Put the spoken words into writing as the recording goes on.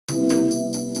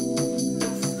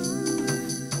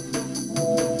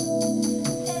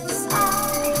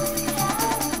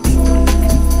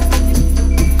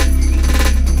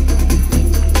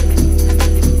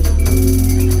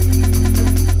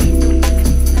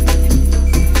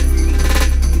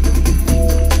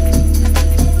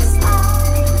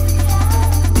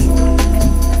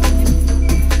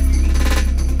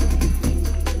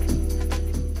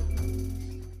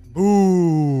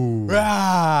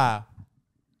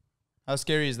How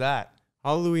scary is that?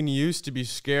 Halloween used to be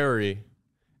scary,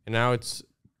 and now it's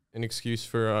an excuse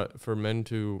for men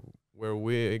to wear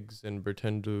wigs and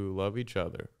pretend to love each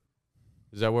other.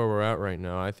 Is that where we're at right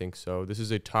now? I think so. This is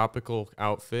a topical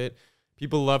outfit.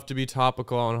 People love to be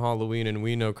topical on Halloween, and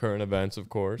we know current events, of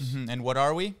course. Mm-hmm. And what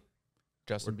are we?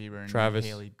 Justin Bieber and Travis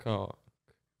Haley. Scott.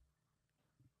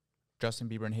 Justin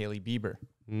Bieber and Haley Bieber.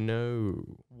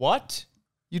 No. What?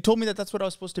 You told me that that's what I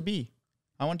was supposed to be.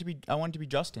 I want to be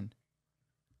Justin.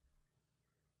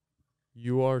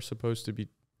 You are supposed to be.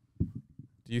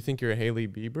 Do you think you're a Haley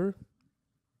Bieber?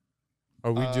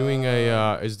 Are we doing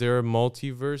a? Is there a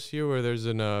multiverse here where there's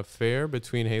an affair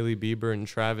between Haley Bieber and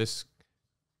Travis?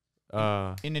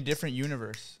 In a different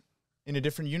universe.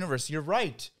 You're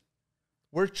right.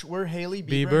 We're Haley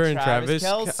Bieber and Travis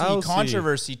Kelce.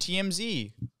 Controversy.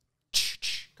 TMZ.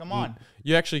 Come on.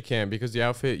 You actually can, because the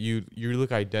outfit, you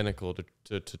look identical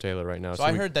to Taylor right now. So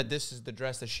I heard that this is the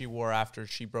dress that she wore after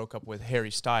she broke up with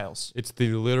Harry Styles. It's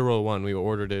the literal one. We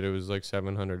ordered it. It was like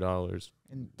 $700.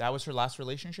 And that was her last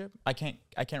relationship? I can't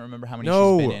remember how many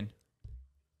she's been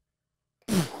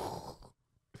in.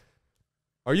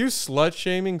 Are you slut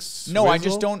shaming Swizzle?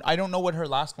 No, I don't know what her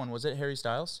last one was. It Harry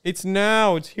Styles? It's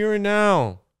now. It's here and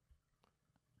now.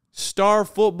 Star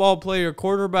football player,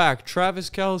 quarterback,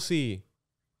 Travis Kelce.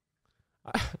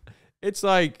 It's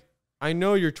like, I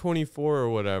know you're 24 or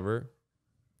whatever.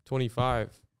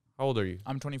 25. How old are you?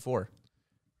 I'm 24.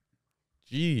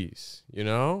 Jeez, you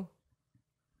know?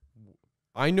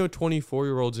 I know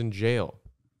 24-year-olds in jail.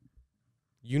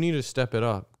 You need to step it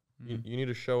up. Mm-hmm. You need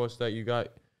to show us that you got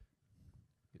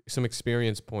some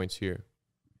experience points here.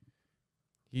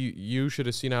 You should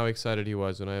have seen how excited he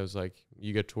was when I was like,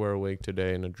 you get to wear a wig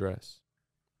today and a dress.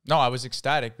 No, I was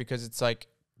ecstatic because it's like...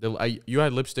 You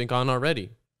had lipstick on already.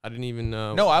 I didn't even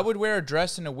know. No, I would wear a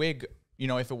dress and a wig, you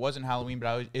know, if it wasn't Halloween,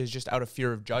 but it was just out of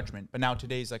fear of judgment. But now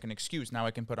today's like an excuse. Now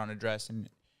I can put on a dress and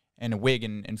a wig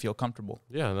and feel comfortable.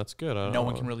 Yeah, that's good. No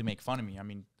one can really make fun of me. I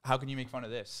mean, how can you make fun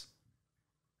of this?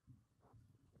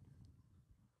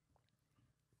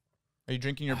 Are you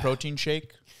drinking your protein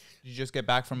shake? Did you just get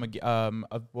back from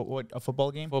a football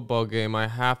game? Football game. I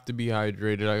have to be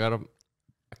hydrated.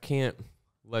 I can't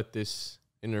let this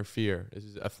interfere. This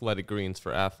is athletic greens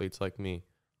for athletes like me.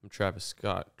 I'm Travis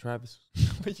Scott. Travis.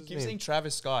 But you keep saying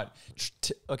Travis Scott.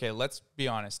 Okay, let's be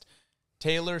honest.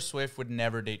 Taylor Swift would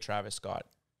never date Travis Scott.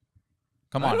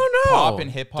 Come on. I don't know. Pop and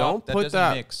hip hop. Don't that put doesn't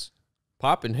that mix.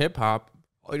 Pop and hip hop.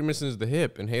 All you're missing is the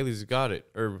hip, and Haley's got it,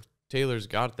 or Taylor's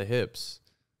got the hips.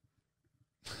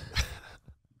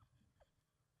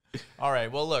 All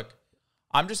right. Well, look,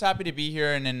 I'm just happy to be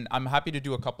here, and I'm happy to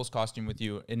do a couple's costume with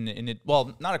you.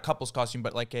 Well, not a couple's costume,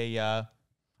 but like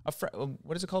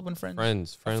what is it called when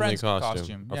friends? Friendly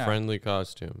costume. Yeah. A friendly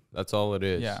costume. That's all it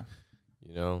is. Yeah.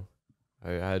 You know,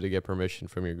 I had to get permission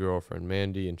from your girlfriend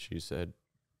Mandy, and she said,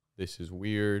 "This is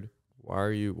weird. Why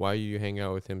you hang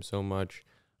out with him so much?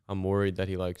 I'm worried that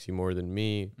he likes you more than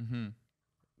me." Mm-hmm.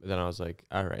 Then I was like,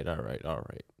 all right.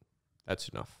 That's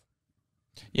enough.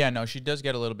 Yeah, no, she does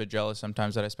get a little bit jealous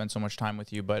sometimes that I spend so much time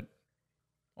with you. But,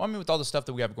 well, I mean, with all the stuff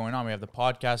that we have going on, we have the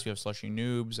podcast, we have Slushy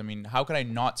Noobs. I mean, how could I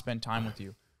not spend time with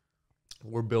you?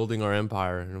 We're building our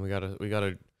empire, and we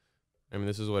gotta. I mean,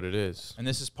 this is what it is. And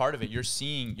this is part of it. You're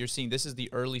seeing. This is the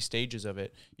early stages of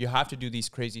it. You have to do these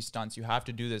crazy stunts. You have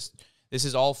to do this. This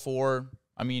is all for.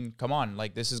 I mean, come on.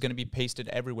 Like, this is going to be pasted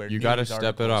everywhere. You got to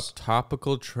step it up.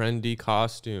 Topical, trendy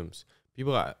costumes.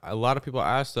 A lot of people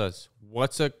asked us,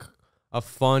 what's a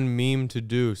fun meme to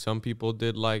do? Some people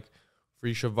did like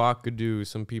Free Shavakadu.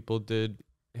 Some people did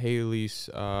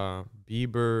Haley's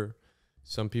Bieber.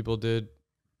 Some people did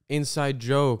inside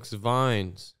jokes,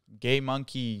 vines. Gay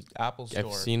monkey, Apple Store.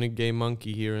 I've seen a gay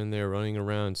monkey here and there running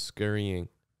around scurrying.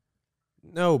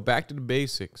 No, back to the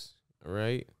basics, all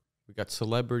right? We got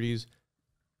celebrities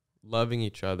loving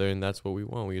each other, and that's what we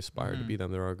want. We aspire to be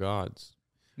them. They're our gods.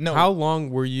 No. How long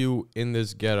were you in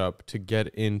this getup to get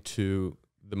into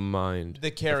the mind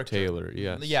the character of Taylor?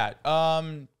 Yes. Yeah.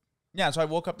 Yeah, so I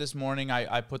woke up this morning.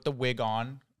 I put the wig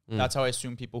on. That's how I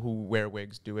assume people who wear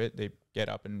wigs do it. They get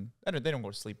up and they don't go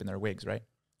to sleep in their wigs, right?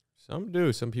 Some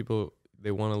do. Some people,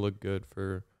 they want to look good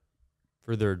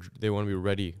they want to be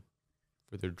ready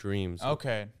for their dreams.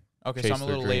 Okay, so I'm a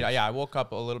little late. Yeah, I woke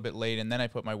up a little bit late, and then I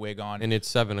put my wig on. And it's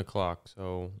 7 o'clock,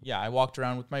 so... Yeah, I walked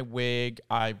around with my wig.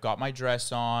 I got my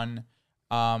dress on.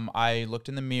 I looked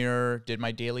in the mirror, did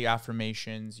my daily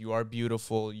affirmations. You are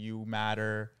beautiful. You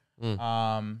matter.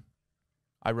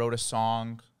 I wrote a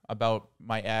song about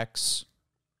my ex.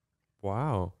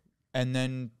 Wow. And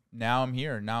then now I'm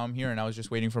here. And I was just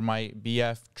waiting for my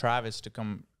BF Travis to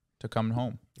come to come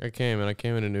home? I came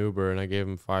in an Uber and I gave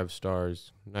him 5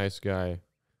 stars. Nice guy.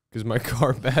 Because my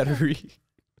car battery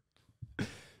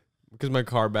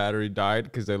died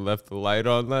because I left the light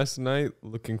on last night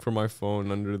looking for my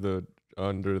phone under the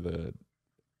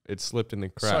it slipped in the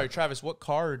crack. Sorry, Travis, what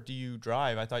car do you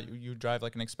drive? I thought you drive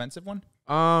like an expensive one.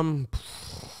 I'm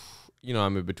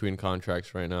in between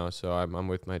contracts right now, so I'm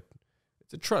with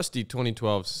it's a trusty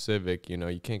 2012 Civic,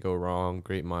 you can't go wrong,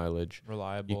 great mileage,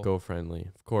 Reliable, eco-friendly,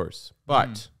 of course,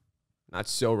 but not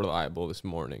so reliable this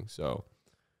morning. So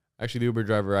actually the Uber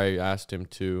driver, I asked him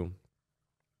to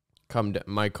come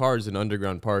my car is in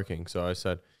underground parking, so I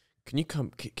said, can you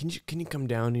come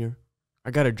down here?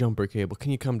 I got a jumper cable,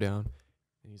 can you come down?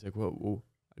 And he's like, whoa,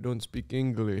 I don't speak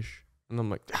English. And I'm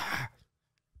like,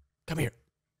 come here,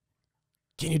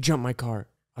 can you jump my car?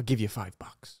 I'll give you $5.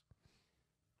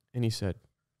 And he said,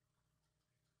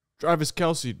 Travis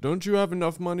Kelce, don't you have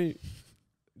enough money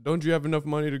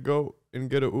to go and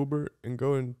get an Uber and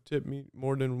go and tip me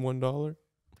more than $1?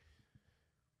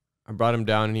 I brought him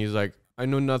down and he's like, I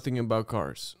know nothing about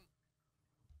cars.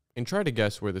 And try to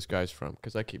guess where this guy's from,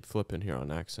 because I keep flipping here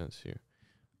on accents here.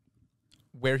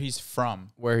 Where he's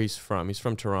from. He's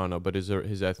from Toronto, but his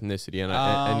ethnicity.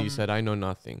 And he said, I know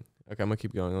nothing. Okay, I'm going to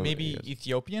keep going. Maybe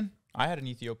Ethiopian? I had an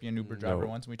Ethiopian Uber driver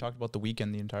once, and we talked about The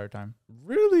Weeknd the entire time.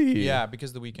 Really? Yeah,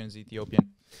 because The Weeknd is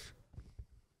Ethiopian.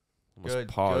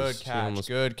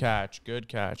 Good catch.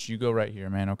 You go right here,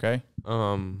 man, okay?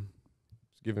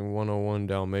 Giving 101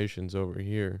 Dalmatians over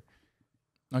here.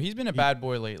 No, he's been a bad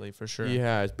boy lately, for sure. He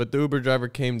has, but the Uber driver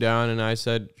came down, and I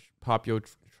said, pop yo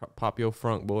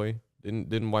frunk, boy.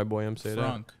 Didn't white boy M say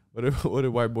frunk. That? What did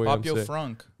white boy pop M say? Pop yo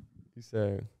frunk. He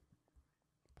said,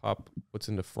 pop, what's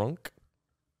in the frunk?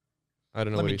 I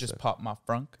don't know Let what me he just said. pop my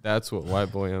frunk. That's what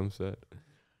white boy M said.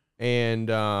 And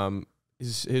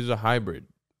he's a hybrid.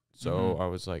 So I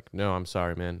was like, no, I'm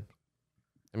sorry, man.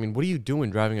 I mean, what are you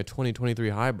doing driving a 2023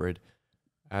 hybrid?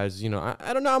 As,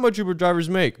 I don't know how much Uber drivers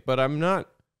make, but I'm not,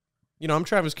 I'm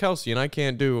Travis Kelce, and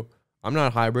I'm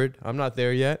not hybrid. I'm not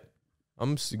there yet.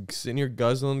 I'm sitting here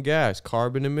guzzling gas,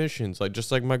 carbon emissions,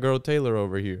 just like my girl Taylor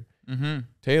over here. Mm-hmm.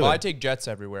 Taylor. Well, I take jets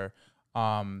everywhere.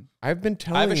 I've been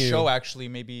telling you. I have a show, actually,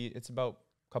 maybe it's about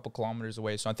a couple kilometers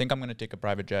away, so I think I'm going to take a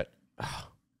private jet.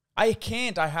 I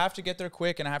can't. I have to get there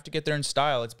quick, and I have to get there in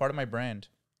style. It's part of my brand.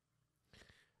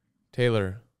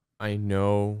 Taylor, I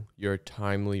know you're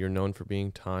timely. You're known for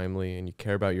being timely, and you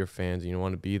care about your fans, and you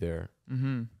want to be there.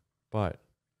 Mm-hmm. But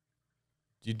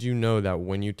did you know that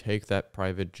when you take that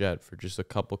private jet for just a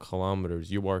couple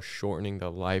kilometers, you are shortening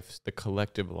the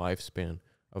collective lifespan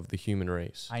of the human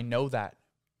race? I know that,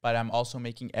 but I'm also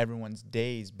making everyone's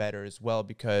days better as well,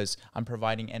 because I'm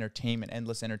providing entertainment,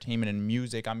 endless entertainment and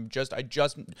music. I just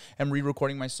am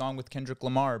re-recording my song with Kendrick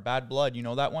Lamar, Bad Blood. You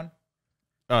know that one?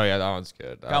 Oh, yeah, that one's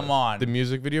good. Come on. The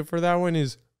music video for that one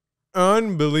is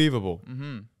unbelievable.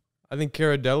 Mm-hmm. I think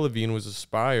Cara Delevingne was a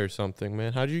spy or something,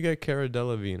 man. How did you get Cara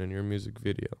Delevingne in your music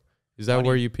video? Is that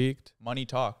where you peaked? Money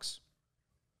talks.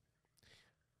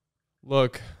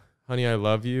 Look, honey, I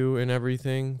love you and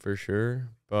everything, for sure.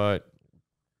 But,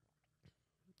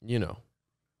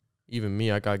 even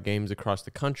me, I got games across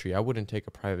the country. I wouldn't take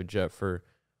a private jet for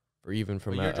even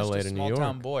from LA to New York. You're just a small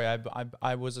town boy.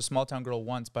 I was a small town girl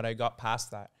once, but I got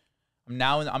past that.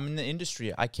 I'm in the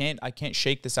industry. I can't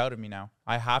shake this out of me now.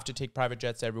 I have to take private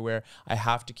jets everywhere. I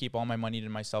have to keep all my money to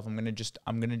myself. I'm gonna just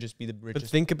be the richest. But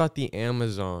think about the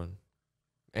Amazon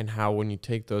and how when you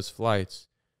take those flights,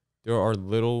 there are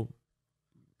little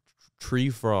tree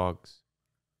frogs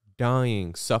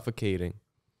dying, suffocating.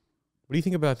 What do you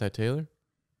think about that, Taylor?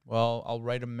 Well, I'll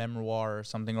write a memoir or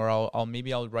something, or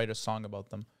I'll write a song about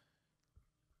them.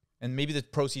 And maybe the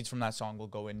proceeds from that song will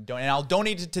go in, and I'll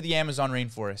donate it to the Amazon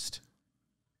rainforest.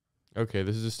 Okay,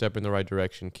 this is a step in the right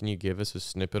direction. Can you give us a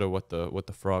snippet of what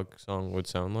the frog song would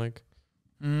sound like?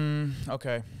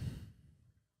 Okay.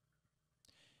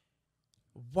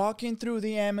 Walking through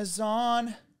the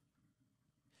Amazon,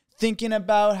 thinking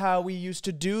about how we used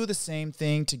to do the same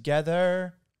thing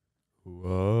together.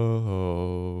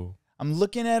 Whoa. I'm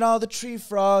looking at all the tree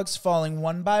frogs falling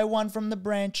one by one from the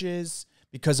branches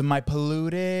because of my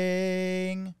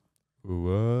polluting.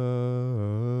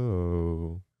 Whoa.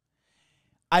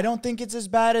 I don't think it's as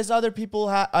bad as other people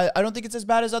I don't think it's as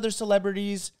bad as other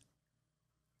celebrities,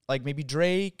 like maybe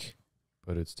Drake.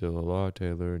 But it's still a law,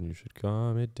 Taylor, and you should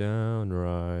calm it down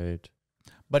right.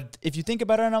 But if you think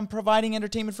about it, I'm providing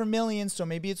entertainment for millions, so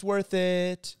maybe it's worth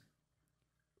it.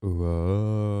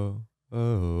 Whoa. I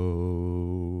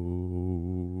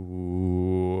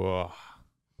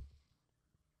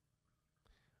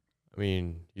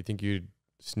mean, you think you'd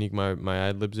sneak my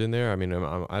ad libs in there? I mean,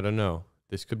 I don't know.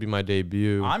 This could be my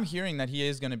debut. I'm hearing that he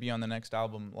is going to be on the next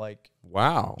album. Like,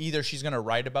 wow. Either she's going to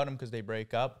write about him because they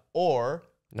break up, or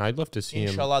No, I'd love to see him.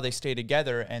 inshallah they stay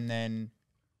together, and then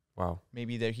Wow.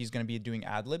 maybe he's going to be doing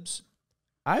ad-libs.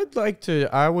 I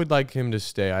would like him to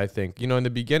stay, I think. In the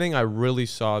beginning, I really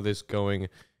saw this going,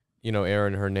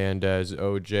 Aaron Hernandez,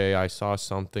 OJ. I saw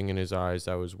something in his eyes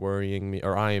that was worrying me.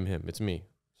 Or I am him. It's me.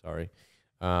 Sorry.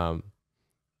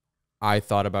 I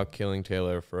thought about killing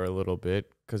Taylor for a little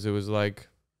bit because it was like,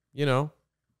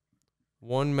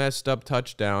 one messed up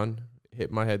touchdown,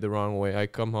 hit my head the wrong way. I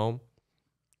come home.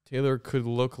 Taylor could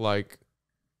look like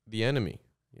the enemy.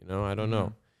 I don't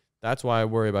know. That's why I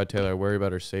worry about Taylor. I worry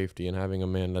about her safety and having a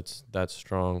man that's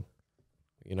strong.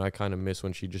 I kind of miss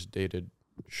when she just dated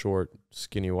short,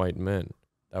 skinny white men.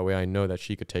 That way I know that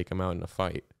she could take him out in a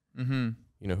fight.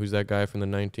 Mm-hmm. Who's that guy from the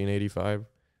 1985?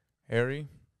 Harry?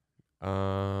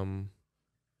 I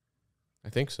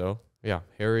think so. Yeah,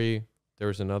 Harry. There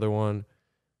was another one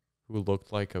who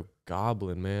looked like a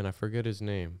goblin, man. I forget his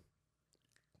name.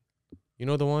 You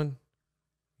know the one?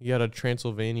 He had a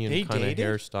Transylvanian kind of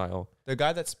hairstyle. The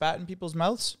guy that spat in people's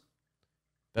mouths?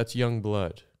 That's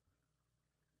Youngblood.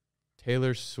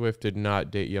 Taylor Swift did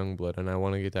not date Youngblood, and I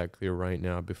want to get that clear right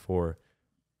now before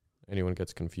anyone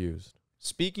gets confused.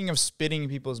 Speaking of spitting in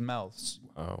people's mouths.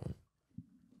 Oh.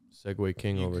 Segway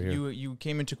King over here. You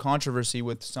came into controversy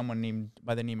with someone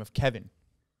by the name of Kevin.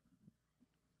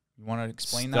 You want to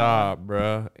explain that? Stop,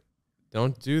 bruh.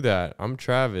 Don't do that. I'm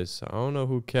Travis. I don't know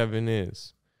who Kevin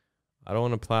is. I don't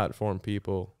want to platform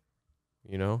people,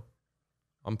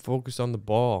 I'm focused on the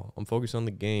ball. I'm focused on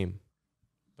the game.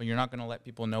 But you're not going to let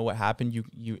people know what happened.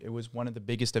 It was one of the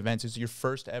biggest events. It was your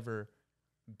first ever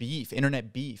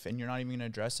internet beef, and you're not even going to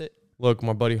address it? Look,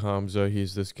 my buddy Hamza,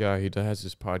 he's this guy. He has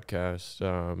this podcast.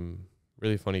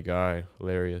 Really funny guy.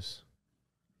 Hilarious.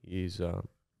 He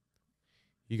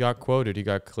got quoted. He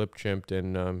got clip-chimped,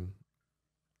 and,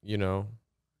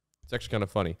 it's actually kind of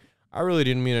funny. I really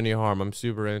didn't mean any harm. I'm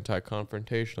super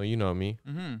anti-confrontational. You know me.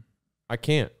 Mm-hmm. I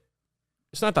can't.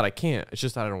 It's not that I can't. It's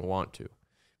just that I don't want to.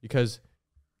 Because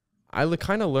I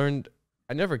kind of learned,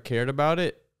 I never cared about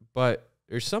it, but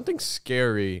there's something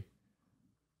scary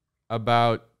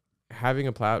about having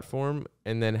a platform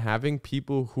and then having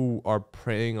people who are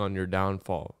preying on your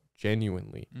downfall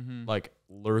genuinely. Mm-hmm. Like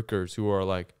lurkers who are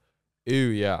like, ew,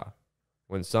 yeah.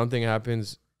 When something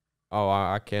happens, oh,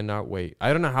 I cannot wait.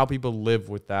 I don't know how people live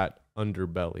with that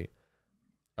underbelly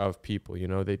of people,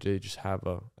 they just have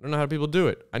I don't know how people do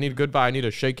it. I need a good vibe. I need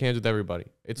to shake hands with everybody.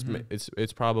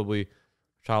 It's probably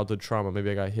childhood trauma.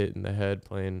 Maybe I got hit in the head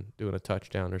doing a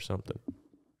touchdown or something.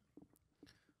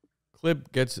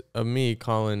 Clip gets me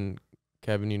calling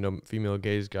Kevin, female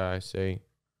gaze guy, say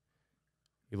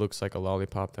he looks like a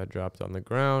lollipop that dropped on the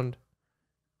ground,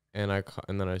 and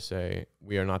then I say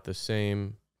we are not the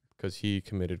same because he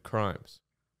committed crimes.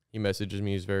 He messages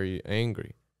me, he's very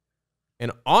angry.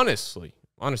 And honest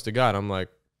to God, I'm like,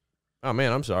 oh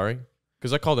man, I'm sorry.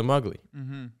 Because I called him ugly.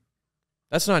 Mm-hmm.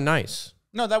 That's not nice.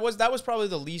 No, that was probably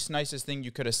the least nicest thing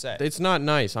you could have said. It's not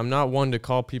nice. I'm not one to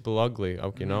call people ugly,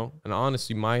 And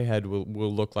honestly, my head will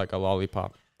look like a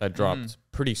lollipop that dropped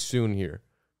pretty soon here.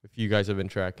 If you guys have been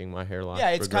tracking my hairline.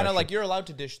 Yeah, it's kind of like you're allowed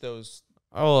to dish those.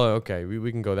 Oh, okay.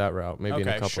 We can go that route. Maybe in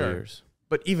a couple of years.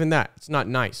 But even that, it's not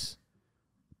nice.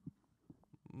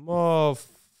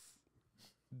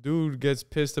 Dude gets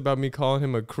pissed about me calling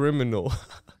him a criminal.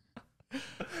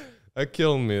 That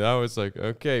killed me. That was like,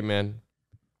 okay, man.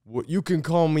 You can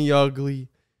call me ugly.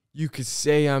 You could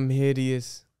say I'm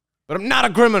hideous. But I'm not a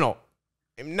criminal.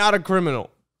 I'm not a criminal.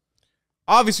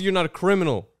 Obviously, you're not a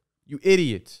criminal. You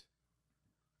idiot.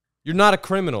 You're not a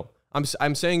criminal.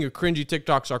 I'm saying your cringy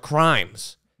TikToks are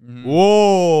crimes. Mm-hmm.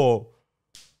 Whoa.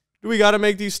 Do we got to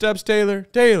make these steps, Taylor?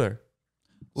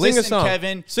 Sing a song.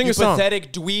 Kevin, Sing you a song.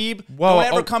 Pathetic dweeb. Whoa,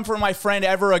 don't ever come for my friend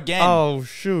ever again. Oh,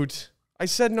 shoot. I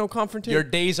said no confrontation. Your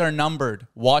days are numbered.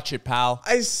 Watch it, pal.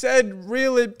 I said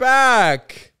reel it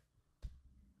back.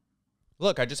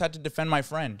 Look, I just had to defend my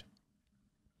friend.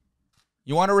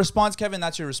 You want a response, Kevin?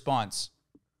 That's your response.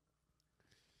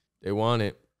 They want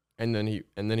it. And then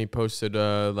he posted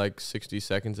like 60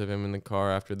 seconds of him in the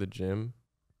car after the gym,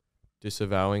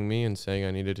 disavowing me and saying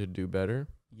I needed to do better.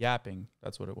 Yapping.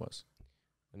 That's what it was.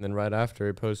 And then right after,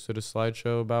 he posted a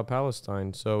slideshow about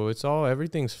Palestine. So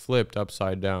everything's flipped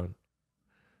upside down.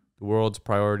 The world's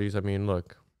priorities. I mean,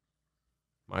 look,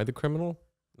 am I the criminal?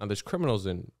 Now, there's criminals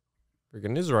in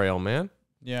freaking Israel, man.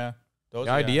 Yeah. The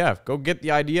IDF. Yeah. Go get the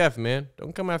IDF, man.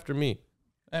 Don't come after me.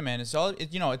 Hey, man, it's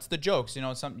the jokes.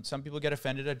 Some people get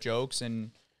offended at jokes,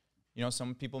 and,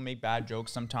 some people make bad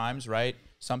jokes sometimes, right?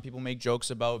 Some people make jokes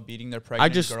about beating their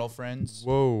pregnant girlfriends.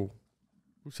 Whoa.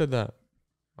 Who said that?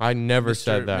 I never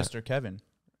said that. Mr. Kevin.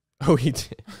 Oh, he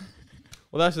did.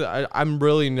 Well, I'm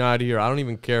really not here. I don't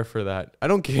even care for that. I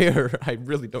don't care. I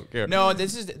really don't care. No,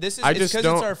 this is I it's just because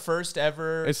it's our first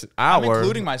ever. It's I'm our.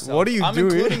 including myself. What are you I'm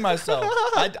doing? including myself.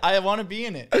 I want to be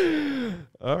in it.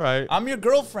 All right. I'm your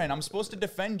girlfriend. I'm supposed to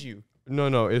defend you.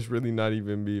 No, it's really not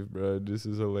even beef, bro. This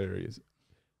is hilarious.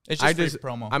 It's just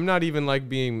promo. I'm not even like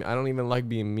being. I don't even like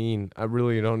being mean. I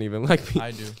really don't even like being.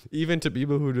 I do. Even to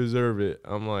people who deserve it.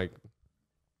 I'm like,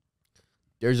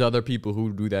 there's other people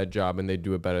who do that job and they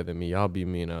do it better than me. I'll be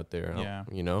mean out there. Yeah.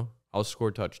 You know, I'll score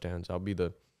touchdowns. I'll be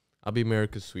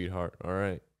America's sweetheart. All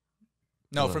right.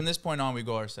 No, from this point on, we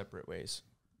go our separate ways.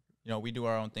 You know, we do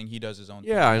our own thing. He does his own thing.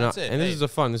 Yeah, I know. That's it. And this is a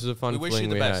fun we wish fling you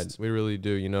the we best. had. We really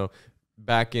do. You know,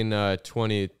 back in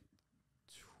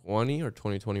 2020 or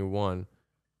 2021,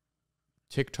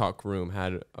 TikTok Room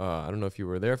had I don't know if you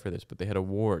were there for this, but they had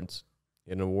awards,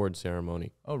 an award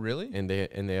ceremony. Oh, really? And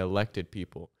they elected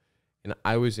people. And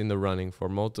I was in the running for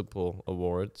multiple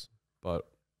awards, but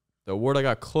the award I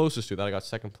got closest to, that I got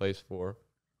second place for.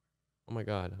 Oh my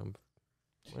God!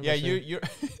 You're.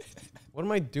 What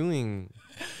am I doing?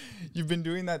 You've been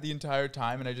doing that the entire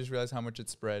time, and I just realized how much it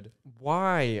spread.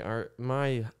 Why are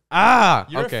my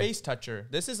You're okay. a face toucher.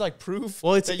 This is like proof.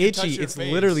 Well, it's that you touch itchy. your It's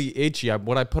face. literally itchy.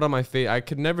 What I put on my face, I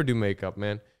could never do makeup,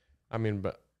 man. I mean,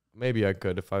 but maybe I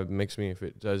could if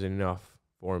it does enough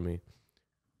for me.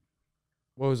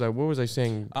 What was I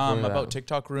saying? About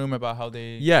TikTok Room, about how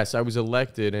they. Yes, I was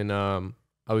elected, and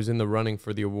I was in the running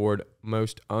for the award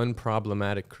most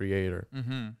unproblematic creator.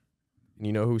 Mm-hmm. And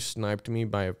you know who sniped me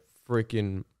by a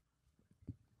freaking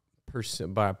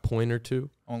by a point or two?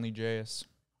 Only JS.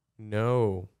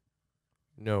 No.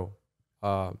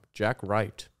 Jack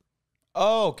Wright.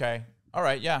 Oh, okay. All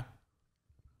right, yeah.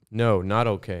 No, not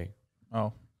okay.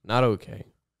 Oh. Not okay.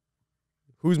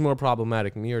 Who's more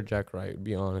problematic, me or Jack Wright?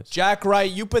 Be honest. Jack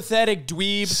Wright, you pathetic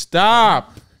dweeb.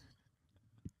 Stop.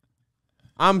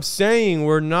 I'm saying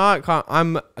we're not.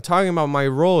 I'm talking about my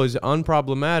role is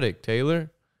unproblematic,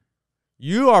 Taylor.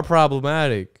 You are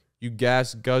problematic. You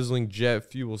gas guzzling,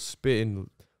 jet fuel spitting,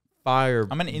 fire.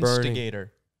 I'm an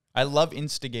instigator. I love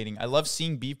instigating. I love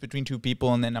seeing beef between two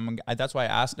people, and then that's why I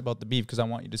asked about the beef, because I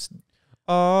want you to.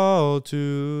 All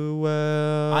too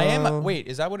well. I am. Wait,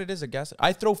 is that what it is? I guess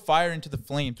I throw fire into the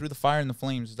flame. Through the fire and the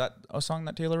flames. Is that a song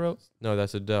that Taylor wrote? No,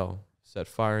 that's Adele. Set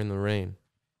fire in the rain.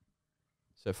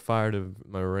 Set fire to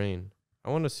my rain.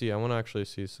 I want to actually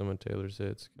see some of Taylor's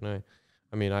hits. Can I?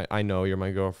 I mean, I know you're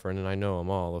my girlfriend, and I know them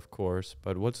all, of course.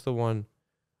 But what's the one?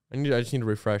 I just need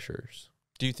refreshers.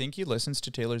 Do you think he listens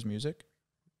to Taylor's music?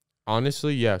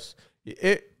 Honestly, yes.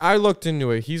 I looked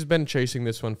into it. He's been chasing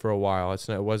this one for a while.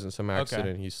 It wasn't some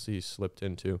accident he slipped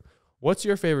into. What's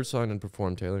your favorite song to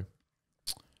perform, Taylor?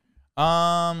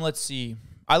 Let's see.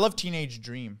 I love Teenage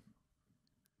Dream.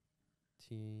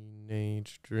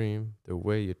 Teenage Dream, the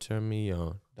way you turn me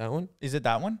on. That one? Is it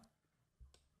that one?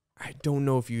 I don't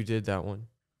know if you did that one.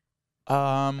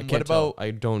 What about?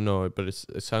 I don't know it, but it's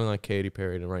sounding like Katy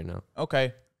Perry right now.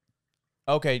 Okay,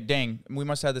 dang. We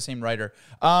must have the same writer.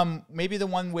 Maybe the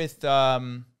one with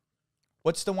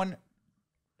what's the one?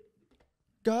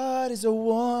 God is a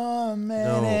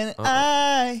woman and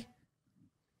I.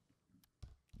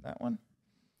 That one.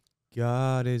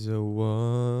 God is a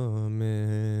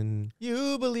woman.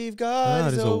 You believe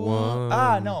God is a woman.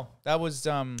 Ah, no, that was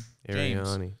James.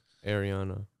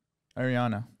 Ariana.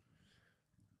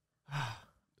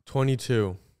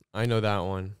 22. I know that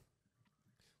one.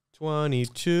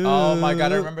 22. Oh my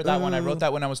God, I remember that one. I wrote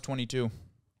that when I was 22.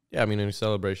 Yeah, I mean, in a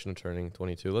celebration of turning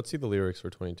 22. Let's see the lyrics for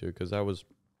 22, because that was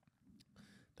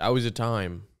a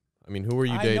time. I mean, who were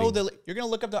you dating? You're gonna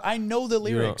look up I know the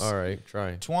lyrics. All right,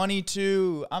 try.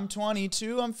 22. I'm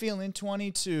 22. I'm feeling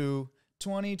 22.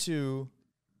 22.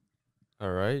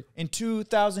 All right. In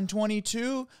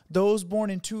 2022, those born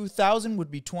in 2000 would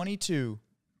be 22.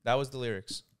 That was the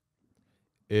lyrics.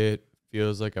 It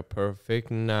feels like a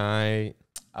perfect night.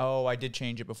 Oh, I did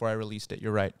change it before I released it.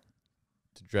 You're right.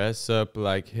 To dress up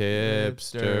like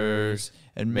hipsters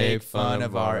and make fun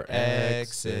of our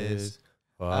exes.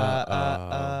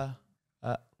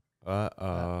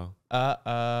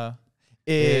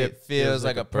 It feels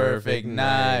like a perfect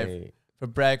night for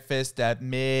breakfast at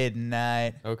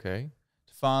midnight. Okay.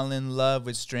 To fall in love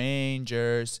with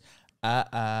strangers.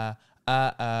 Yeah.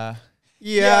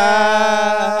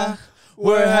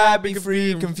 We're happy,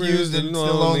 free, confused, and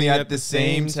still lonely at the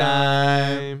same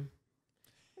time.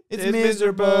 It's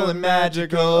miserable and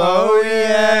magical. Oh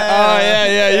yeah. Oh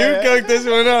yeah. You cooked this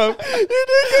one up.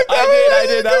 I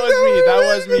did. That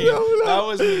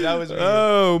was me.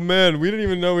 Oh man, we didn't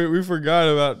even know we forgot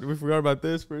about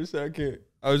this for a second.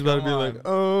 I was about to be like, on.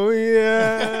 oh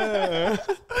yeah.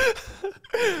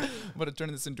 I'm about to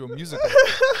turn this into a musical.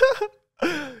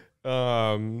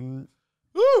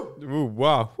 Ooh,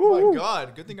 wow. Oh my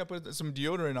God. Good thing I put some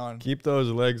deodorant on. Keep those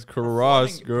legs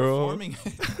crossed, girl.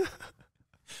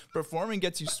 Performing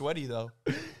gets you sweaty, though.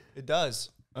 It does.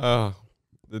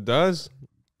 It does?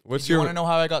 What's Do you want to know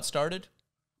how I got started?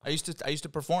 I used to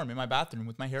perform in my bathroom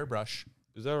with my hairbrush.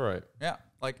 Is that right? Yeah.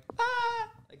 Like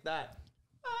that.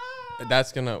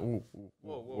 That's gonna...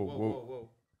 Whoa.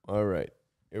 All right.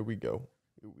 Here we go.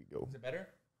 Is it better?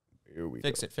 Here we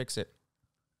Fix it.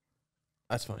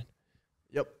 That's fine.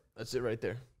 Yep. That's it right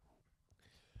there.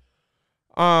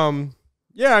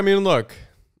 Yeah, I mean, look.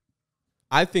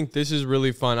 I think this is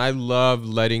really fun. I love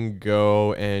letting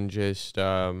go and just,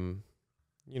 you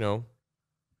know,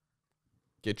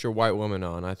 get your white woman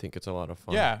on. I think it's a lot of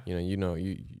fun. Yeah.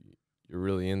 You're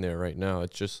really in there right now.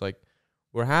 It's just like,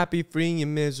 we're happy, free,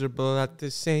 and miserable at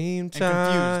the same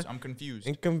time. I'm confused.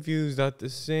 And confused at the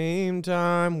same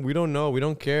time. We don't know. We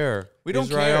don't care. We don't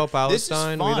Israel, care. Palestine. This is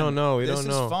fun. We don't know. This is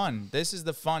fun. This is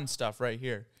the fun stuff right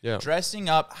here. Yeah. Dressing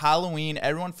up, Halloween.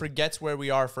 Everyone forgets where we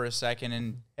are for a second.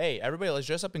 And hey, everybody, let's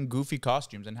dress up in goofy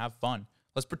costumes and have fun.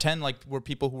 Let's pretend like we're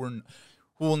people who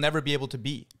will never be able to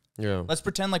be. Yeah. Let's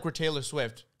pretend like we're Taylor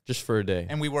Swift. Just for a day.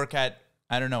 And we work at,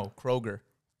 I don't know, Kroger.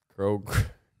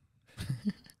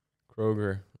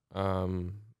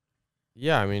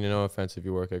 Yeah, I mean, no offense if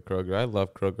you work at Kroger. I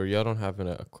love Kroger. Y'all don't have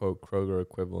a quote Kroger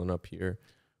equivalent up here.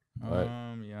 But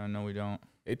yeah, no, we don't.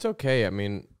 it's okay. I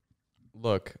mean,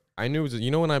 look, I knew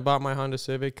when I bought my Honda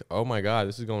Civic, oh my God,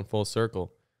 this is going full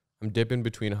circle. I'm dipping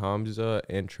between Hamza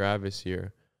and Travis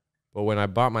here. But when I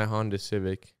bought my Honda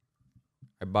Civic,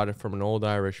 I bought it from an old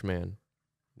Irish man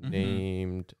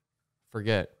named,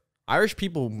 Irish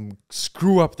people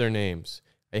screw up their names.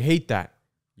 I hate that.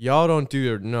 Y'all don't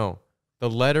do it. No. The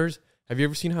letters. Have you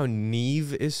ever seen how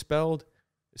Neve is spelled?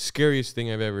 Scariest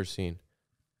thing I've ever seen.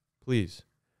 Please.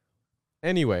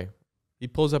 Anyway, he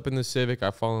pulls up in the Civic.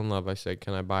 I fall in love. I say,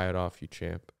 can I buy it off you,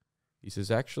 champ? He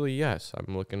says, actually, yes.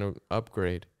 I'm looking to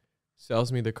upgrade.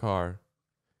 Sells me the car.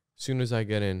 As soon as I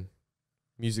get in,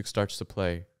 music starts to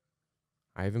play.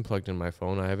 I haven't plugged in my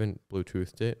phone. I haven't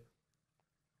Bluetoothed it.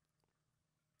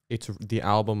 It's the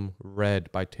album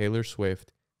Red by Taylor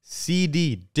Swift.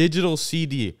 CD, digital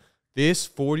CD. This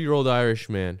 40-year-old Irish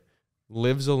man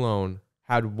lives alone,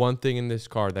 had one thing in this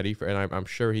car that and I'm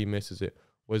sure he misses it,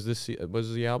 was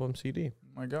the album CD. Oh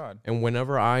my God. And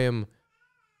whenever I'm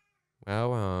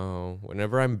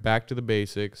back to the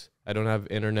basics, I don't have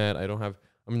internet, I'm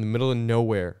in the middle of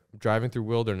nowhere, I'm driving through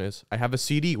wilderness, I have a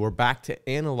CD, we're back to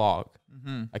analog.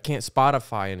 I can't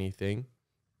Spotify anything.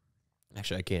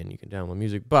 Actually, I can. You can download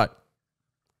music, but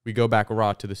we go back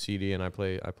raw to the CD, and I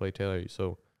play Taylor.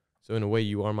 So in a way,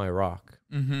 you are my rock.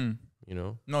 You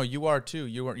know? No, you are too.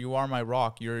 You are my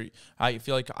rock. I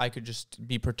feel like I could just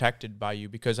be protected by you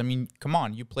because I mean, come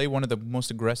on, you play one of the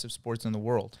most aggressive sports in the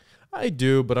world. I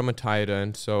do, but I'm a tight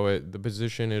end, so the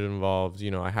position it involves,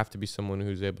 I have to be someone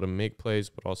who's able to make plays,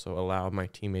 but also allow my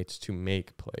teammates to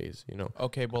make plays.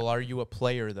 Okay, well, are you a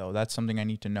player though? That's something I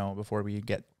need to know before we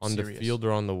get on serious. The field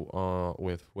or on the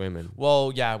with women.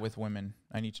 Well, yeah, with women,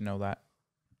 I need to know that.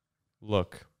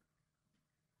 Look,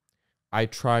 I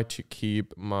try to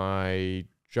keep my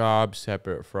job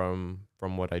separate from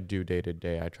what I do day to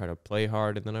day. I try to play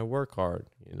hard and then I work hard.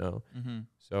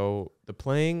 So the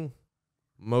playing.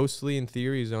 Mostly in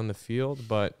theory is on the field,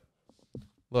 but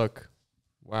look,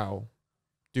 wow,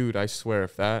 dude, I swear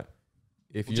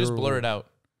if you just blur it out.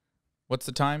 What's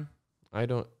the time?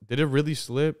 Did it really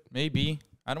slip? Maybe.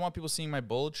 I don't want people seeing my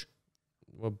bulge.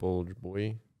 What bulge,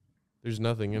 boy? There's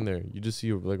nothing in there. You just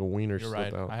see like a wiener slip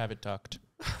out. You're right. I have it tucked.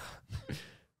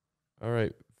 All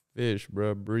right, fish,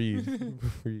 bro, breathe.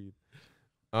 Breathe.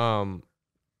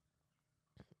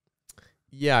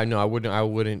 Yeah, no, I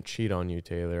wouldn't cheat on you,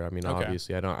 Taylor. I mean, okay.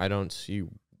 Obviously, I don't see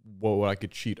what I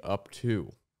could cheat up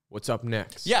to. What's up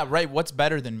next? Yeah, right. What's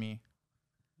better than me?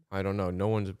 I don't know. No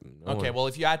one's. Well,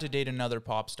 if you had to date another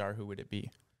pop star, who would it be?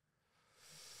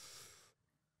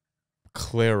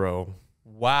 Claro.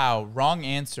 Wow, wrong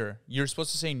answer. You're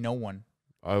supposed to say no one.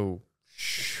 Oh,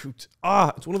 shoot.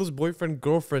 It's one of those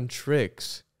boyfriend-girlfriend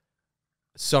tricks.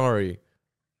 Sorry.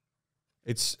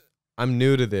 I'm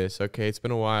new to this, okay? It's been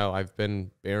a while. I've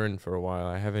been barren for a while.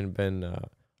 I haven't been...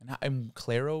 And I'm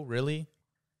Claro, really?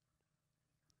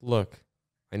 Look,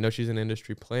 I know she's an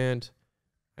industry plant.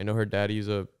 I know her daddy's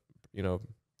a,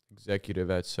 executive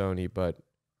at Sony, but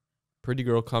Pretty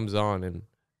Girl comes on and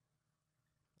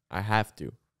I have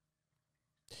to.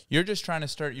 You're just trying to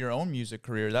start your own music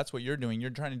career. That's what you're doing.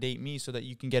 You're trying to date me so that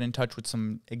you can get in touch with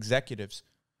some executives.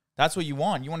 That's what you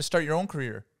want. You want to start your own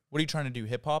career. What are you trying to do?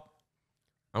 Hip hop?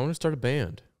 I want to start a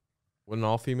band. An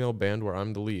all-female band where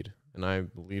I'm the lead and I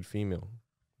lead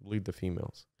the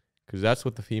females. Because that's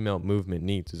what the female movement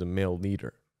needs, is a male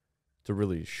leader to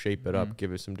really shape it up,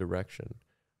 give it some direction.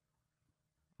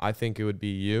 I think it would be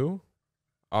you.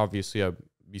 Obviously, I'd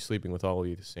be sleeping with all of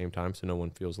you at the same time so no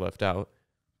one feels left out.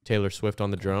 Taylor Swift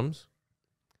on the drums.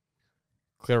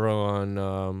 Clara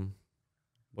on,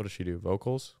 what does she do?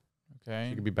 Vocals? Okay.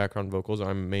 She could be background vocals.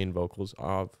 I'm main vocals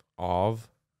of.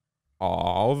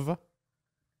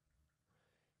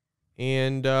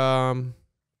 And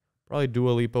probably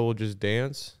Dua Lipa will just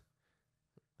dance.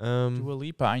 Dua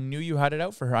Lipa. I knew you had it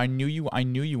out for her. I knew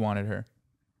you wanted her.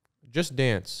 Just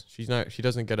dance. She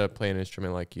doesn't get to play an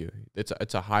instrument like you.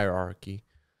 It's a hierarchy.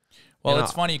 Well,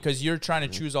 it's funny because you're trying to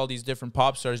choose all these different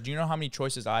pop stars. Do you know how many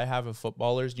choices I have of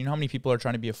footballers? Do you know how many people are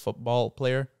trying to be a football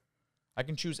player? I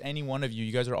can choose any one of you.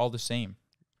 You guys are all the same.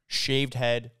 Shaved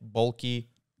head, bulky,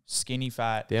 skinny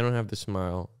fat. They don't have the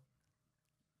smile.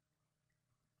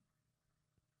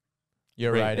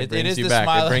 You're right. It is the back.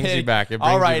 smile. It brings you back.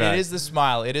 All right, it is the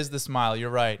smile. It is the smile. You're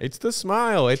right. It's the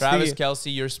smile. It's Travis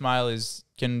Kelce, your smile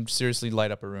can seriously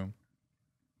light up a room.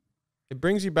 It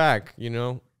brings you back, you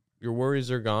know. Your worries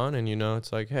are gone, and, you know,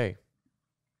 it's like, hey,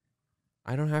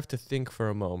 I don't have to think for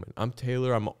a moment. I'm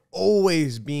Taylor. I'm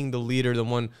always being the leader, the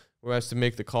one who has to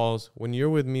make the calls. When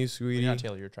you're with me, sweetie. You're not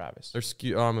Taylor, you're Travis.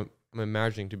 I'm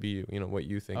imagining to be you know, what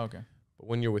you think. Okay. But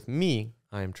when you're with me,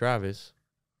 I am Travis.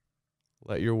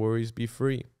 Let your worries be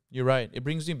free. You're right. It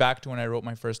brings me back to when I wrote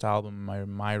my first album,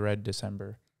 My Red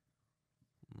December.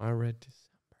 My Red December.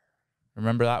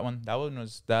 Remember that one? That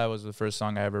was the first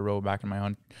song I ever wrote back in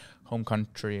my home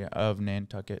country of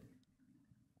Nantucket.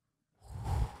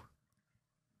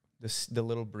 The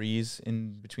little breeze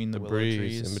in between the willow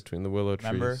trees. In between the willow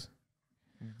Remember? trees.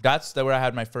 That's where I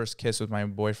had my first kiss with my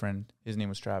boyfriend. His name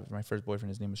was Travis. My first boyfriend,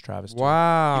 his name was Travis. Too.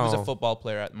 Wow. He was a football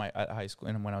player at high school,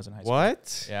 and when I was in high school.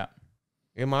 What? Yeah.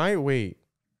 Wait.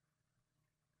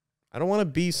 I don't want to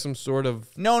be some sort of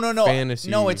no fantasy.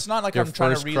 No, it's not like Your I'm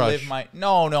trying to relive crush. my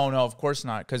no, of course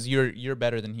not, because you're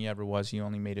better than he ever was. He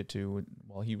only made it to,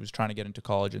 well, he was trying to get into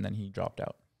college and then he dropped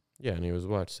out. Yeah, and he was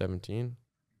what, 17?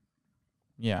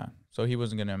 Yeah, so he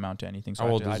wasn't going to amount to anything. So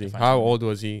How old was he? How old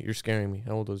was he? You're scaring me.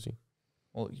 How old was he?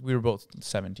 Well, we were both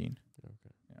 17. Okay.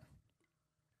 Yeah.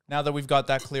 Now that we've got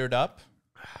that cleared up,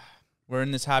 we're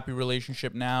in this happy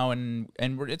relationship now, and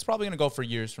it's probably going to go for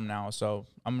years from now. So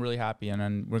I'm really happy, and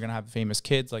then we're going to have famous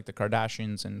kids like the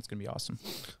Kardashians, and it's going to be awesome.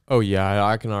 Oh, yeah,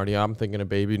 I can already. I'm thinking of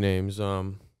baby names.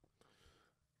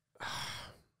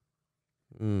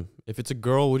 If it's a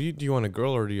girl, do you want a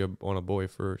girl or do you want a boy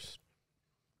first?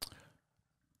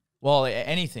 Well,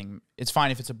 anything. It's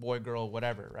fine if it's a boy, girl,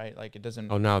 whatever, right? Like, it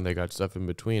doesn't. Oh, now they got stuff in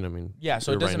between. I mean, yeah,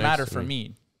 so it doesn't matter for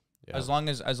me. Yeah. As long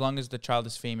as the child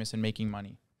is famous and making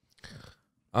money.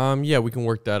 Yeah, we can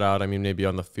work that out. I mean, maybe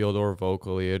on the field or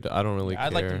vocally. I don't really care.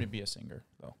 I'd like them to be a singer,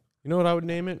 though. You know what I would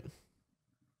name it?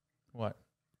 What?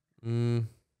 Vain.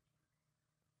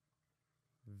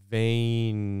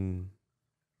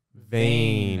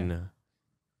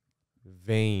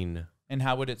 And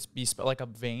how would it be spelled? Like a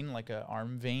vein, like a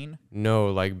arm vein?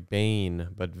 No, like Bane,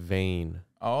 but vain.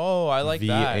 Oh, I like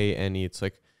that. Vane. It's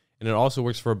like, and it also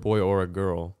works for a boy or a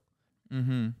girl.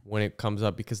 Mm-hmm. When it comes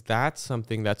up, because that's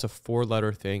something that's a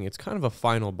 4-letter thing. It's kind of a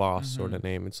final boss sort of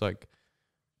name. It's like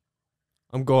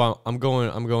I'm going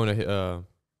to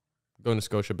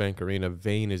Scotiabank Arena.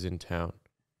 Vane is in town.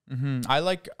 Mm-hmm. I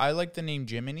like the name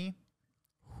Jiminy.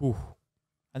 Whew.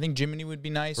 I think Jiminy would be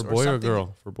nice. For boy or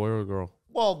girl? For boy or girl?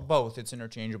 Well, both. It's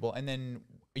interchangeable. And then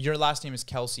your last name is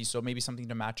Kelsey, so maybe something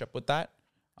to match up with that.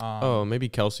 Maybe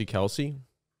Kelsey.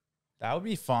 That would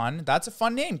be fun. That's a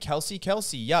fun name, Kelsey.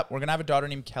 Yep, we're going to have a daughter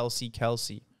named Kelsey.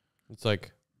 It's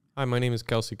like, hi, my name is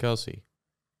Kelsey.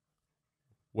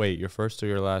 Wait, your first or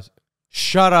your last?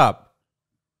 Shut up.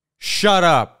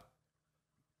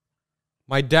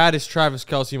 My dad is Travis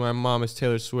Kelce. My mom is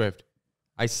Taylor Swift.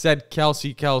 I said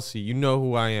Kelsey. You know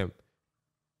who I am.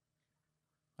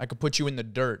 I could put you in the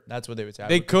dirt. That's what they would say.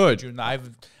 They could. I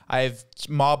have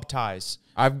mob ties.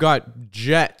 I've got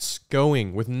jets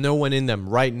going with no one in them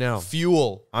right now.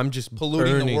 Fuel. I'm just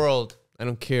polluting burning. the world. I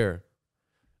don't care.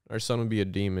 Our son would be a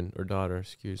demon, or daughter,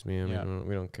 excuse me. I mean, Yeah.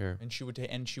 we don't care. And she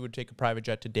would take a private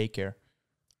jet to daycare.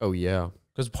 Oh yeah.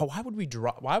 Because why would we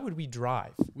drive?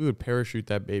 We would parachute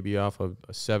that baby off of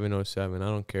a 707. I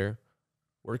don't care.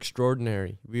 We're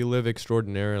extraordinary. We live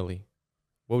extraordinarily.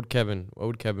 What would Kevin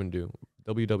do?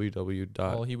 www.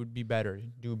 Well, he would be better.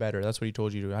 Do better. That's what he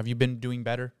told you to. Have you been doing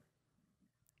better?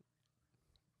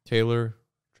 Taylor,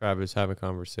 Travis, have a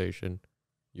conversation.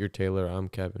 You're Taylor. I'm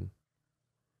Kevin.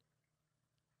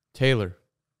 Taylor,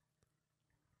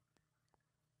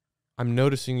 I'm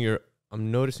noticing you're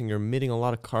emitting a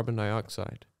lot of carbon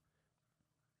dioxide.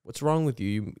 What's wrong with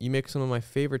you? You make some of my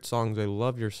favorite songs. I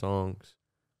love your songs.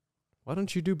 Why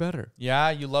don't you do better? Yeah,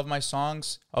 you love my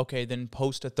songs? Okay, then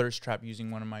post a thirst trap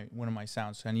using one of my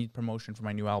sounds. I need promotion for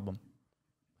my new album.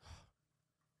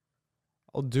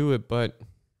 I'll do it, but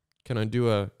can I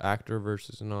do a actor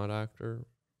versus a not actor?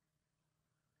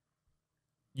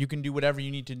 You can do whatever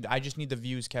you need to. I just need the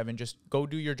views, Kevin. Just go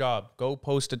do your job. Go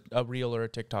post a reel or a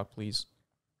TikTok, please.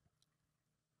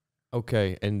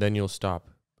 Okay, and then you'll stop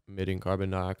emitting carbon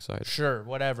dioxide. Sure,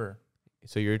 whatever.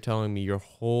 So you're telling me your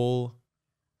whole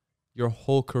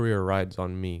career rides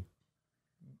on me.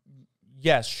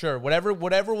 Yes, sure. Whatever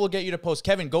will get you to post.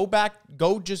 Kevin, go back.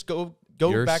 Go back to work.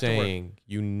 You're saying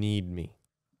you need me.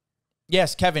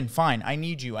 Yes, Kevin, fine. I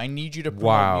need you. I need you to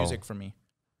promote music for me.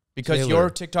 Because Taylor. your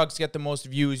TikToks get the most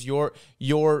views, your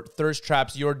thirst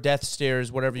traps, your death stares,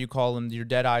 whatever you call them, your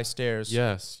dead eye stares.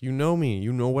 Yes, you know me.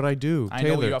 You know what I do. I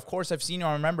Taylor. know you. Of course, I've seen you.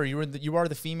 I remember you are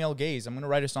the female gaze. I'm gonna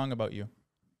write a song about you.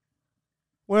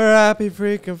 We're happy,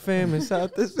 freaking famous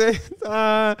at the same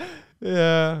time.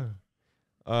 Yeah.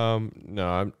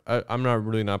 No, I'm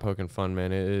not poking fun,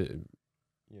 man.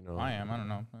 You know. I am. I don't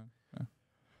know.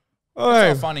 All It's right.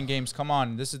 all fun and games. Come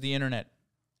on, this is the internet.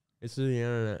 It's the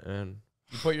internet, man.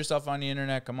 You put yourself on the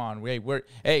internet. Come on.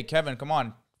 Hey, Kevin, come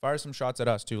on. Fire some shots at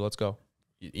us too. Let's go.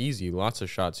 Easy, lots of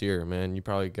shots here, man. You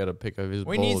probably got to pick up his.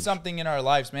 We need something in our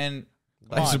lives, man.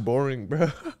 Life's boring, bro.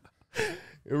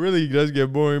 It really does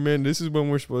get boring, man. This is when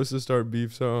we're supposed to start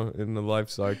beef, so in the life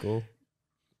cycle.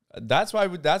 That's why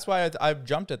I've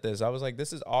jumped at this. I was like,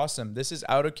 this is awesome. This is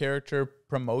out of character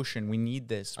promotion. We need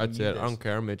this. That's it. I don't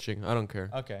care. I'm itching. I don't care.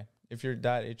 Okay. If you're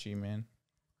that itchy, man.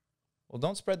 Well,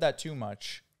 don't spread that too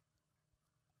much.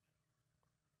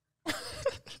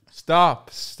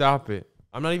 Stop it.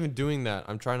 I'm not even doing that.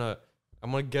 I'm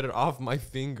gonna get it off my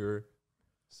finger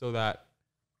so that.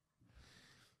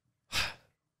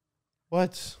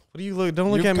 What do you look?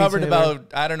 Don't look at me, You've covered Taylor.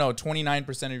 about, I don't know,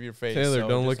 29% of your face. Taylor, so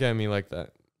don't look at me like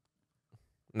that.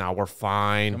 Nah, we're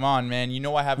fine. Come on, man. You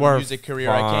know I have We're a music career.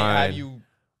 I can't have fine. you.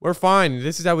 We're fine.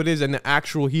 This is how it is. In the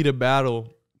actual heat of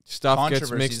battle, stuff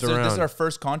gets mixed around. This is our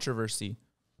first controversy.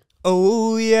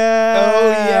 Oh yeah. Oh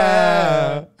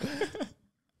yeah.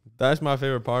 That's my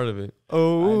favorite part of it. I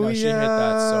Oh know, yeah. she hit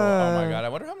that. So, oh my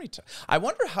god. I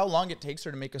wonder how long it takes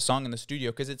her to make a song in the studio,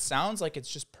 because it sounds like it's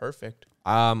just perfect.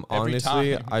 Every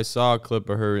Honestly, time. I saw a clip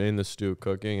of her in the stew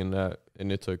cooking,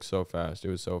 and it took so fast. It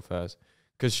was so fast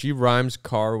because she rhymes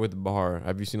car with bar.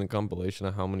 Have you seen a compilation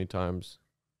of how many times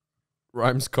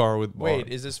rhymes car with bar? Wait,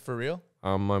 is this for real?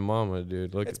 My mama,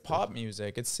 dude. Look, It's pop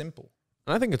music. It's simple.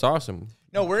 I think it's awesome.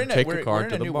 No, we're in a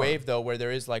new bar. wave though, where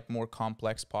there is like more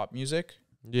complex pop music.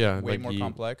 Yeah, Way like more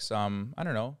complex. I don't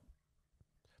know.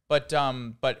 But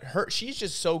she's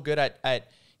just so good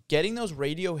at getting those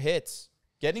radio hits,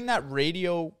 getting that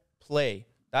radio play.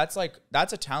 That's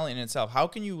a talent in itself. How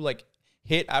can you like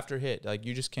hit after hit? Like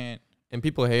you just can't. And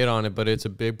people hate on it, but it's a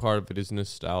big part of it is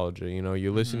nostalgia. You know,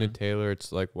 you listen to Taylor,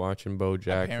 it's like watching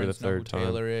BoJack for the third time.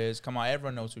 Taylor is. Come on,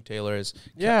 everyone knows who Taylor is.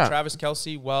 Yeah. Travis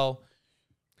Kelce. Well,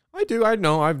 I do. I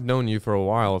know. I've known you for a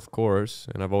while, of course,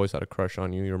 and I've always had a crush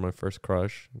on you. You're my first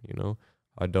crush. You know,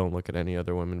 I don't look at any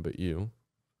other women but you.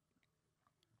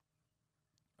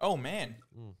 oh man,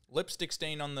 lipstick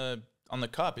stain on the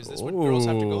cup. Is this what girls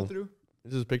have to go Ooh. through?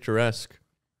 This is picturesque.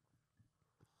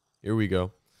 Here we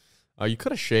go. You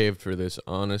could have shaved for this,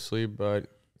 honestly, but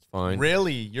it's fine.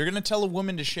 Really? You're gonna tell a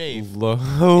woman to shave?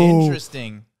 Low.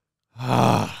 Interesting.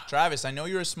 Travis, I know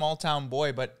you're a small town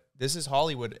boy, but this is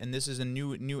Hollywood, and this is a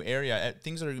new area.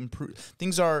 Things are improved.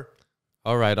 Things are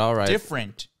All right.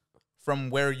 different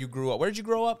from where you grew up. Where did you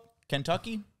grow up?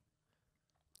 Kentucky?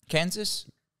 Kansas?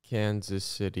 Kansas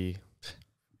City.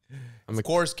 Of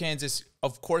course, Kansas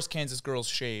girls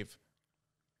shave.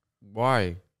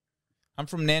 Why? I'm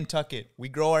from Nantucket. We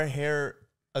grow our hair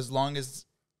as long as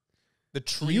the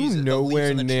trees. You the know leaves where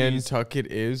on the trees. Nantucket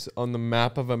is on the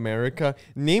map of America?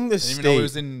 Name the I didn't even know it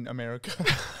was state. in America.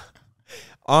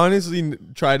 Honestly,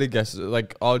 try to guess.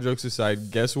 Like, all jokes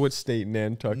aside, guess what state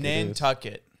Nantucket is.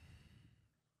 Nantucket.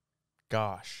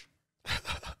 Gosh.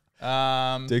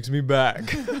 Takes me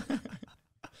back.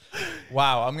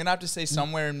 Wow, I'm gonna have to say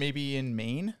somewhere maybe in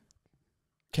Maine,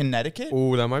 Connecticut.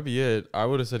 Oh, that might be it. I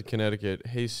would have said Connecticut.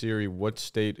 Hey Siri, what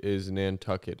state is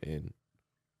Nantucket in?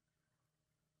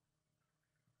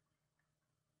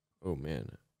 Oh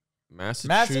man,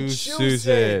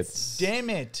 Massachusetts. Damn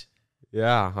it!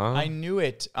 Yeah, huh? I knew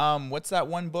it. What's that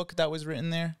one book that was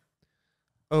written there?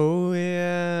 Oh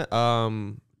yeah.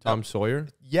 Tom Sawyer?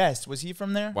 Yes. Was he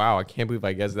from there? Wow, I can't believe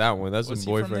I guessed that one. That's Was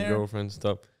some he from boyfriend, there? girlfriend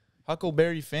stuff.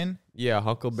 Huckleberry Finn? Yeah,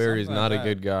 Huckleberry is Something not like a that.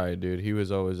 good guy, dude. He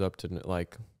was always up to,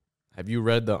 like... Have you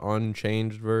read the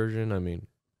unchanged version? I mean...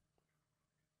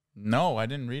 No, I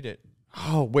didn't read it.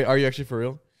 Oh, wait, are you actually for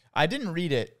real? I didn't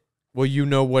read it. Well, you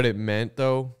know what it meant,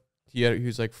 though? He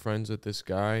was, like, friends with this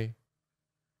guy.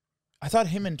 I thought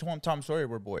him and Tom Sawyer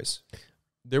were boys.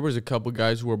 There was a couple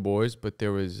guys who were boys, but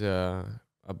there was a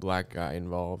black guy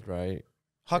involved, right?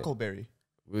 Huckleberry.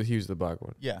 Well, he was the black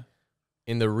one. Yeah.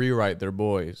 In the rewrite, they're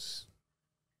boys.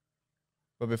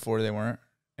 But before they weren't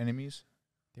enemies?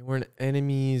 They weren't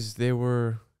enemies. They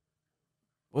were...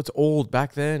 What's old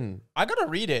back then? I gotta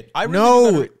read it. I really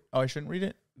No. gotta oh, I shouldn't read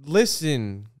it?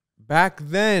 Listen, back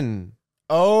then.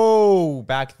 Oh,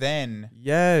 back then.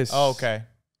 Yes. Oh, okay.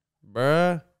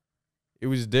 Bruh. It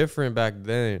was different back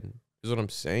then, is what I'm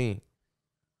saying.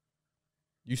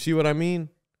 You see what I mean?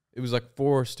 It was like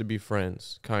forced to be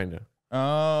friends, kind of.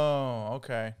 Oh,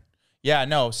 okay. Yeah,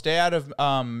 no, stay out of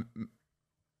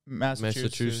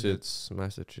Massachusetts.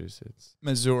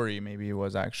 Missouri, maybe it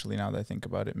was actually, now that I think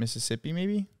about it. Mississippi,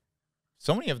 maybe?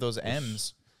 So many of those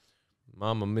M's.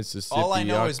 Mama, Mississippi. All I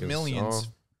know is Arkansas. millions.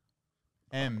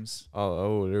 M's.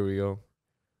 Oh, there we go.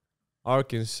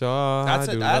 Arkansas. That's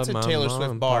a Taylor mom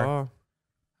Swift and bar. pa.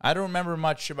 I don't remember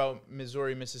much about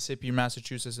Missouri, Mississippi,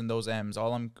 Massachusetts, and those M's.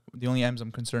 The only M's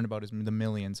I'm concerned about is the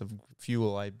millions of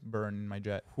fuel I burn in my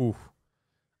jet. Whew.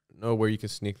 Know where you can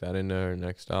sneak that into our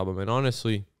next album. And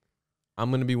honestly,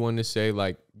 I'm going to be one to say,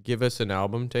 like, give us an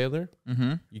album, Taylor.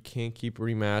 Mm-hmm. You can't keep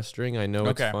remastering. I know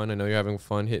Okay. it's fun. I know you're having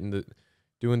fun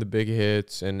doing the big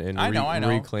hits and I know.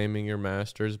 reclaiming your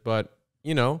masters. But,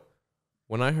 you know,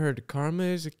 when I heard Karma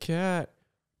is a cat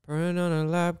purring on a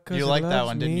lap because You liked that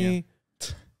one, didn't you?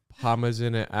 Palma's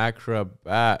in an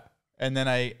acrobat. And then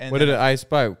What did I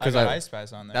spy? I Because got Ice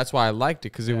Spice on there. that's why I liked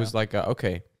it, because it Yeah. was like,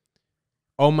 okay.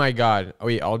 Oh my God. Oh,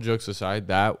 wait, all jokes aside,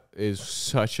 that is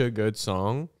such a good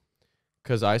song.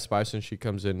 Because Ice Spice, when she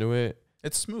comes into it.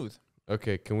 It's smooth.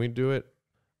 Okay, can we do it?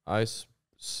 Ice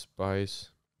Spice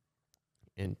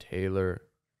and Taylor.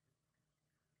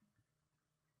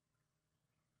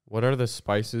 What are the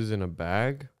spices in a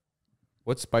bag?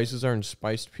 What spices are in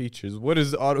spiced peaches? What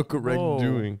is autocorrect Whoa.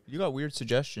 doing? You got weird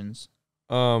suggestions.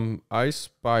 Ice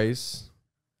Spice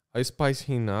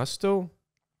Hinasto,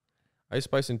 Ice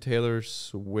Spice and Taylor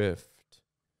Swift.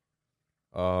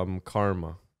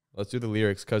 Karma. Let's do the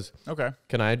lyrics, because Okay.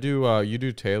 can I do you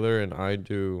do Taylor and I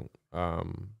do I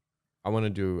want to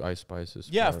do Ice Spice's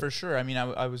Yeah, part. for sure. I mean,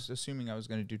 I was assuming I was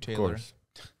going to do Of Taylor. course.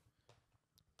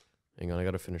 Hang on, I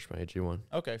gotta finish my AG1.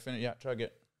 Okay, yeah, chug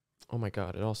it. Oh my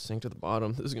God, it all sank to the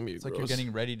bottom. This is gonna be It's gross. like you're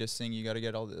getting ready to sing. You got to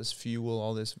get all this fuel,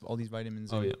 all these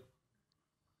vitamins. Oh in. yeah.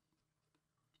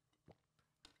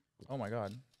 Oh my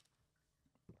God.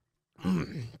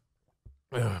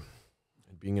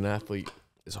 Being an athlete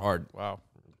is hard. Wow.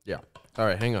 All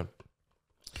right, hang on.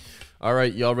 All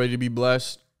right, y'all ready to be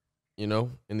blessed? You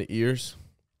know, in the ears.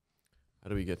 How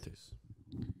do we get this?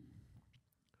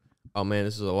 Oh man,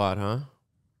 this is a lot, huh?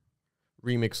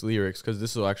 Remix lyrics, because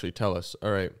this will actually tell us.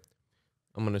 All right,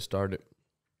 I'm gonna start it.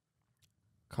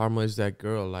 Karma is that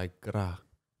girl like gra.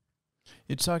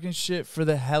 You're talking shit for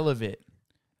the hell of it.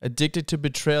 Addicted to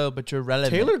betrayal, but you're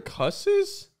relevant. Taylor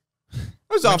cusses?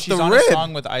 I was when off she's the on rip. a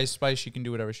song with Ice Spice, she can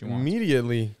do whatever she wants.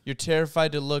 Immediately. You're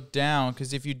terrified to look down,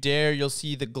 because if you dare, you'll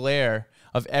see the glare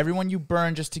of everyone you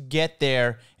burn just to get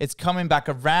there. It's coming back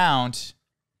around.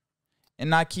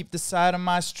 And I keep the side of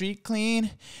my street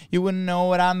clean. You wouldn't know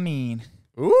what I mean.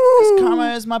 Ooh.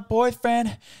 Karma is my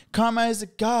boyfriend. Karma is a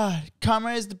god.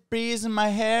 Karma is the breeze in my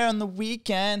hair on the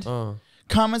weekend.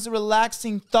 Karma is a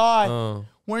relaxing thought.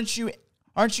 Aren't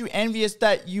you envious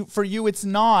that for you it's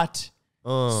not?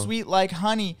 Sweet like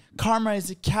honey. Karma is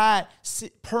a cat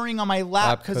purring on my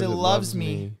lap because it loves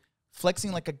me.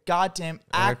 Flexing like a goddamn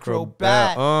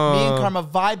acrobat. Me and Karma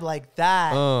vibe like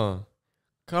that.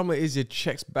 Karma is your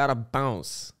checks bout to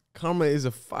bounce. Karma is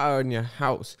a fire in your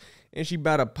house. And she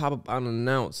bout to pop up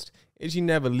unannounced. And she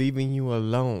never leaving you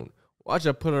alone. Watch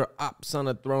her put her ops on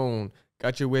the throne.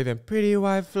 Got you waving pretty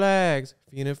white flags.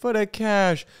 Feeling for the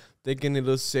cash. Thinking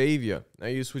it'll save you. Now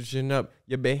you switching up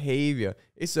your behavior.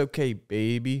 It's okay,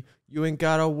 baby. You ain't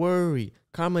gotta worry.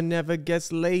 Karma never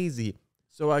gets lazy.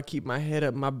 So I keep my head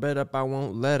up, my bed up. I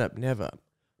won't let up, never.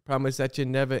 Promise that you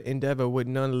never endeavor with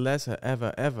none lesser,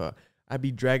 ever, ever. I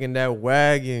be dragging that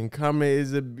wagon. Karma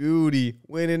is a beauty.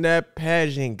 Winning that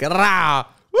pageant. Gra!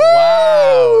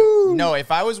 Wow. No,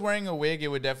 if I was wearing a wig, it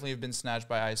would definitely have been snatched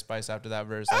by Ice Spice after that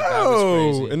verse. Like, that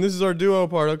was crazy. And this is our duo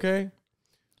part, okay?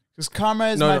 Because Karma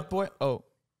is my boy. Oh,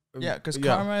 yeah. Because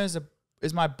Yeah. Karma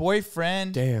is my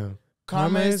boyfriend. Damn.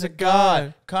 Karma is a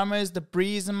god. Karma is the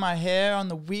breeze in my hair on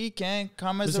the weekend.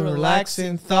 Karma is a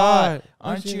relaxing thought.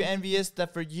 Aren't you envious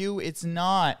that for you it's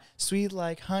not? Sweet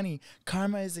like honey.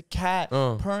 Karma is a cat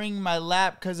purring my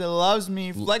lap because it loves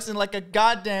me. Flexing like a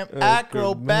goddamn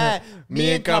acrobat.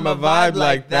 Me and Karma vibe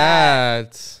like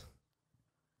that.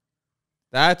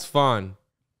 That's fun.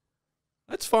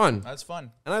 That's fun. That's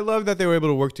fun. And I love that they were able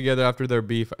to work together after their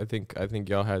beef. I think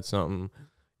y'all had something,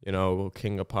 you know,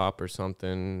 King of Pop or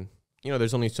something. You know,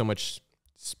 there's only so much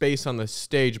space on the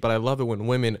stage, but I love it when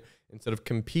women, instead of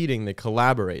competing, they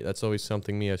collaborate. That's always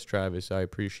something me as Travis, I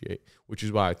appreciate, which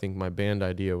is why I think my band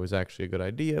idea was actually a good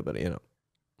idea, but, you know,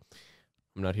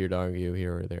 I'm not here to argue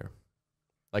here or there.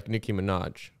 Like Nicki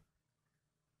Minaj.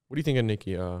 What do you think of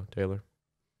Nicki, Taylor?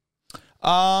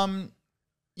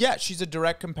 Yeah, she's a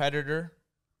direct competitor.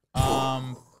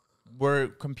 We're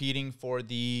competing for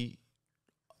the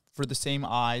same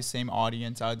eyes, same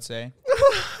audience, I'd say.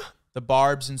 The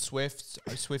Barbs and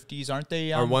Swifties, aren't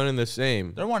they? Are one and the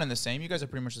same. They're one and the same. You guys are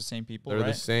pretty much the same people, They're right?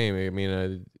 the same. I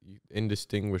mean,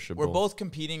 indistinguishable. We're both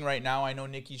competing right now. I know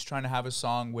Nicki's trying to have a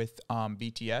song with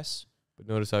BTS. But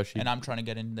notice how and I'm trying to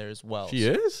get in there as well. She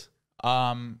is?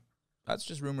 That's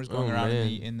just rumors going around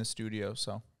in the studio,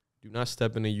 so. Do not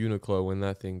step in a Uniqlo when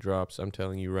that thing drops. I'm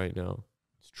telling you right now.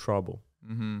 It's trouble.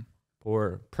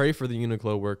 Mm-hmm. Pray for the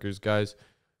Uniqlo workers, guys.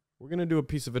 We're going to do a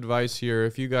piece of advice here.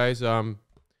 If you guys have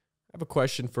a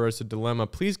question for us, a dilemma,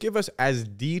 please give us as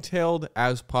detailed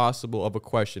as possible of a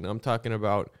question. I'm talking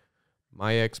about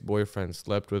my ex-boyfriend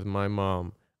slept with my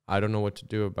mom. I don't know what to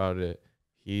do about it.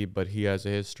 But he has a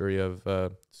history of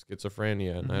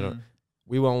schizophrenia, and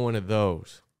we want one of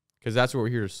those because that's what we're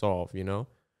here to solve, you know?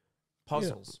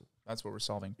 Puzzles. Yeah. That's what we're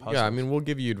solving. Puzzles. Yeah, I mean, we'll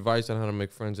give you advice on how to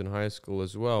make friends in high school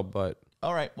as well, but...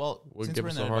 All right, well, since we're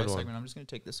in the advice segment, I'm just going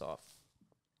to take this off.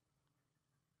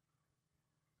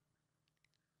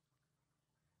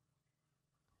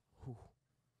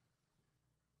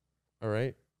 All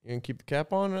right. You going to keep the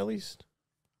cap on at least?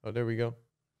 Oh, there we go.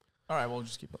 All right, we'll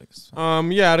just keep it like this.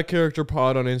 Yeah, Out of Character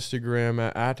Pod on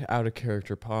Instagram, at Out of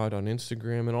Character Pod on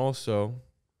Instagram, and also,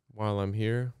 while I'm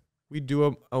here, we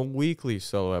do a weekly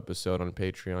solo episode on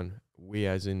Patreon. We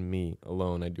as in me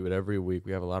alone. I do it every week.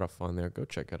 We have a lot of fun there. Go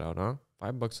check it out, huh?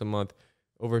 $5 a month.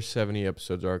 Over 70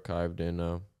 episodes archived,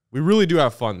 and we really do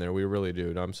have fun there. We really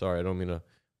do. I'm sorry, I don't mean to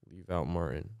leave out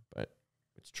Martin, but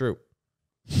it's true.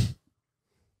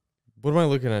 What am I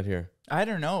looking at here? I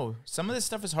don't know. Some of this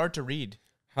stuff is hard to read.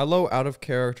 Hello, Out of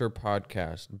Character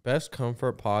Podcast. Best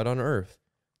comfort pod on earth.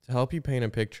 To help you paint a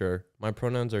picture, my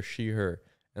pronouns are she, her,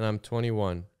 and I'm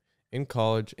 21, in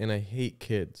college, and I hate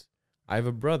kids. I have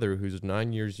a brother who's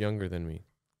 9 years younger than me.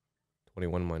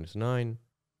 21 minus 9,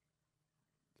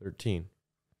 13.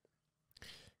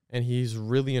 And he's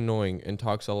really annoying and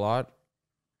talks a lot.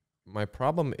 My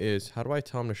problem is, how do I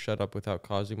tell him to shut up without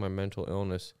causing my mental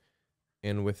illness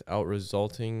and without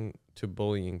resulting to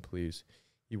bullying, please?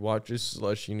 He watches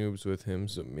Slushy Noobs with him,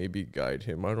 so maybe guide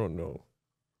him. I don't know.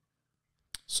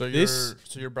 So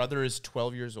your brother is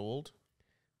 12 years old?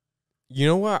 You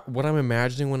know what I'm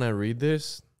imagining when I read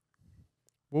this?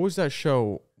 What was that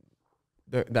show?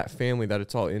 That family that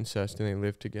it's all incest and they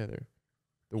live together.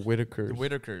 The Whitakers. The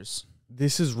Whitakers.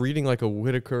 This is reading like a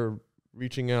Whitaker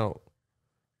reaching out.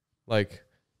 Like,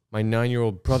 my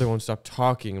 9-year-old brother won't stop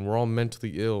talking and we're all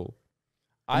mentally ill.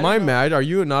 Am I mad? Are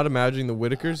you not imagining the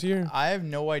Whitakers here? I have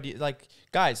no idea. Like,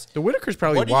 guys, the Whitakers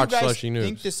probably watch Slushy Noobs. What do you guys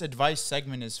think this advice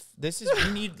segment is?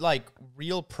 We need like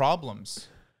real problems.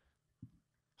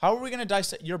 How are we gonna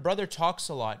dissect? Your brother talks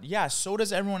a lot. Yeah, so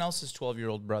does everyone else's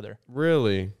 12-year-old brother.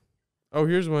 Really? Oh,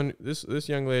 here's one. This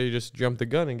young lady just jumped the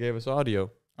gun and gave us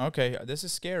audio. Okay, this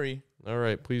is scary. All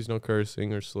right, please no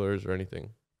cursing or slurs or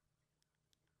anything.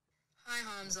 Hi,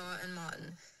 Hamza and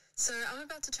Martin. So I'm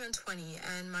about to turn 20,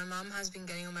 and my mum has been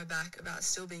getting on my back about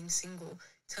still being single,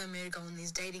 telling me to go on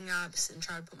these dating apps and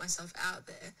try to put myself out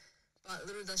there. But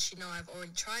little does she know I've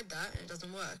already tried that, and it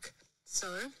doesn't work.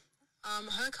 So,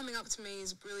 her coming up to me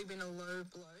has really been a low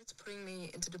blow. It's putting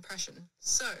me into depression.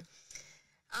 So,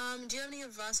 do you have any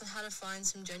advice on how to find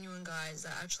some genuine guys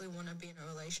that actually want to be in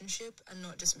a relationship and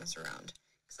not just mess around?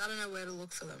 Because I don't know where to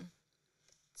look for them.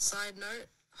 Side note,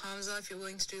 Hamza, if you're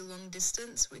willing to do long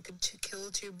distance, we could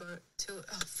kill two birds. Oh,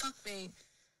 fuck me.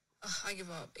 I give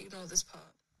up. Ignore this part.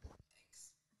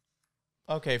 Thanks.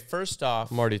 Okay, first off,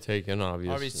 I'm already taken,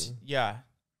 obviously. Yeah.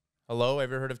 Hello,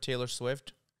 ever heard of Taylor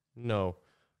Swift? No.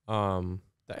 The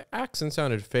accent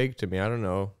sounded fake to me. I don't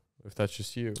know if that's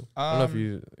just you. I don't know if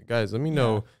you guys. Let me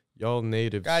know, y'all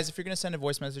natives. Guys, if you're gonna send a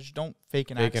voice message, don't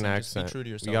fake an accent. Just be true to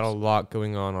yourself. We got a lot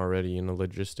going on already,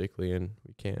 logistically, and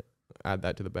we can't add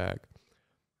that to the bag.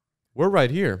 We're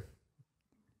right here.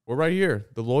 We're right here.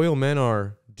 The loyal men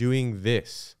are doing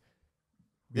this.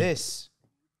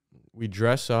 We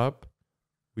dress up.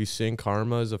 We sing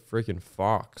Karma as a freaking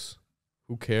fox.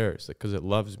 Who cares? Because it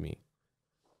loves me.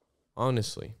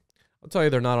 Honestly. I'll tell you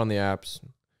they're not on the apps.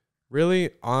 Really,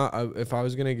 if I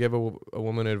was going to give a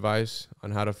woman advice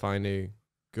on how to find a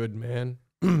good man,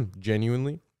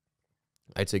 genuinely,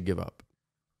 I'd say give up.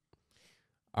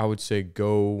 I would say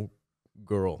go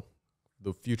girl.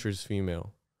 The future's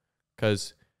female.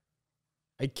 Because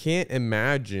I can't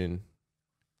imagine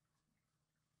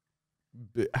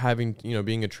having,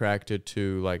 being attracted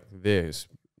to like this,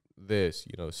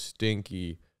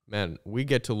 stinky. Man, we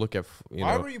get to look at,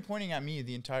 Why were you pointing at me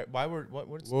the entire,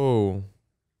 what's Whoa.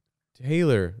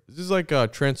 Taylor, this is like a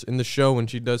in the show when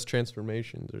she does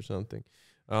transformations or something.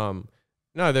 No,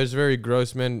 there's very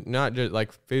gross men, not just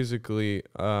like physically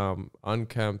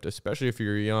unkempt, especially if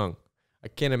you're young. I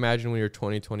can't imagine when you're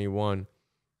 20, 21.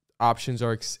 Options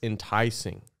are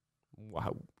enticing.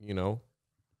 Wow,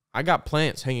 I got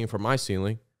plants hanging from my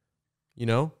ceiling.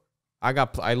 I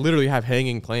literally have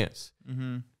hanging plants.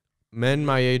 Mm-hmm. Men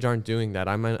my age aren't doing that.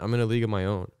 I'm in a league of my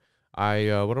own.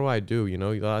 What do I do?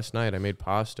 Last night I made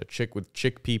pasta,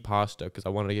 chickpea pasta, because I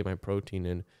wanted to get my protein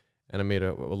in, and I made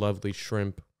a lovely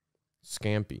shrimp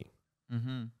scampi.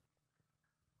 Mm-hmm.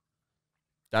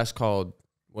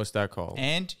 What's that called?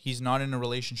 And he's not in a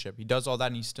relationship. He does all that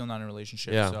and he's still not in a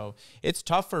relationship. Yeah. So it's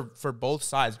tough for both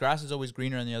sides. Grass is always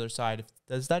greener on the other side.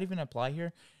 Does that even apply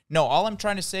here? No, all I'm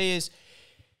trying to say is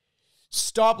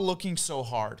stop looking so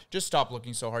hard. Just stop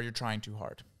looking so hard. You're trying too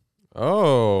hard.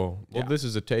 Oh, well, Yeah. This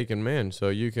is a taken man, so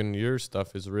your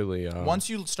stuff is really... Once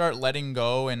you start letting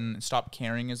go and stop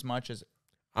caring as much as...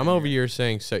 I'm over here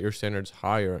saying set your standards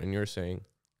higher, and you're saying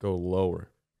go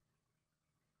lower.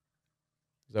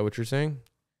 Is that what you're saying?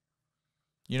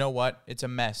 You know what? It's a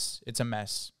mess. It's a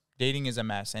mess. Dating is a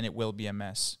mess, and it will be a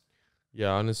mess. Yeah,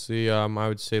 honestly, I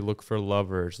would say look for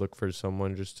lovers. Look for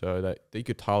someone just that you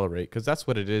could tolerate, because that's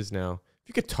what it is now. If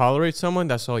you could tolerate someone,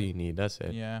 that's all you need. That's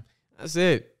it. Yeah. That's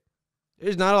it.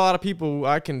 There's not a lot of people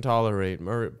I can tolerate,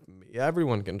 or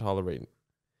everyone can tolerate.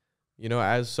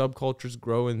 As subcultures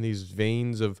grow in these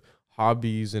veins of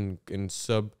hobbies and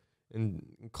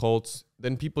cults,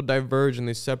 then people diverge and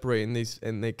they separate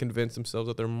and they convince themselves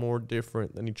that they're more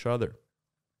different than each other.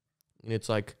 And it's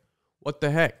like, what the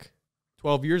heck?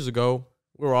 12 years ago,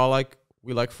 we were all like,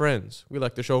 we like Friends. We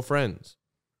like the show Friends.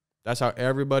 That's how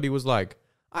everybody was like,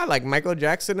 I like Michael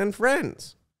Jackson and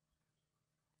Friends.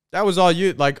 That was all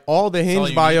all the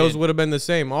Hinge bios would have been the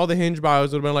same. All the Hinge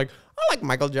bios would have been like, I like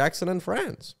Michael Jackson and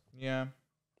Friends. Yeah.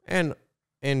 And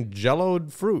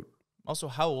jelloed fruit. Also,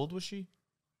 how old was she?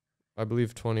 I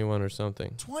believe 21 or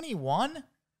something. 21?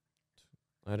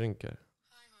 I didn't get it.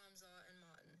 Hi, Hamza and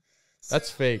Martin.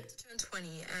 That's fake. I'm about to turn 20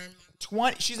 and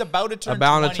 20. She's about to turn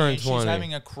 20. And she's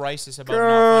having a crisis about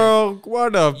Girl, not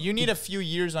what finding. You need a few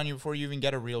years on you before you even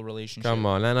get a real relationship. Come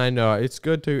on, and I know it's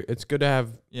good to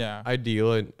have Yeah.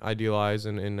 idealize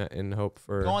and hope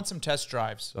for. Go on some test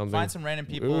drives. Something. Find some random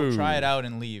people, Ooh. try it out,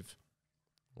 and leave.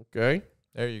 Okay.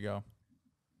 There you go.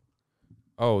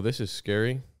 Oh, this is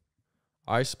scary.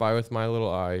 I spy with my little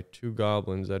eye 2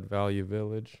 goblins at Value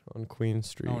Village on Queen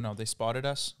Street. Oh no, they spotted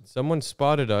us. Someone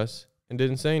spotted us and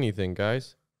didn't say anything,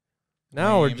 guys.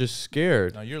 Now we're Lame. just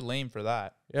scared. No, you're lame for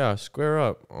that. Yeah, square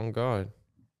up. Oh, God.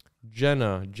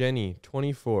 Jenny,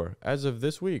 24. As of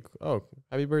this week. Oh,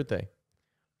 happy birthday.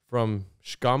 From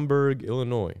Schaumburg,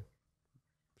 Illinois.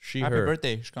 Happy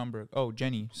birthday, Schomburg. Oh,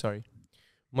 Jenny. Sorry.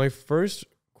 My first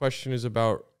question is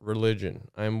about religion.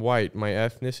 I'm white. My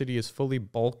ethnicity is fully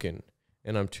Balkan,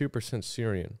 and I'm 2%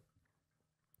 Syrian.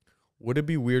 Would it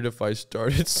be weird if I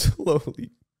started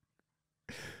slowly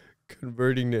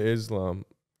converting to Islam?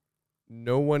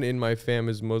 No one in my fam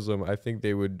is Muslim. I think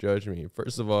they would judge me.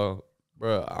 First of all,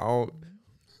 bro,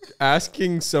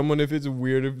 asking someone if it's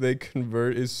weird if they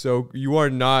convert is so... You are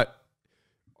not...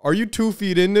 Are you 2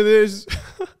 feet into this?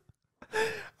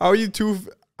 How are you do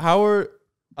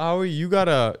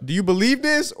you believe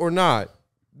this or not?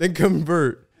 Then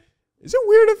convert. Is it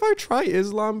weird if I try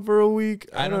Islam for a week?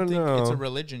 I don't think know. it's a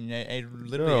religion.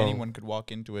 Literally anyone could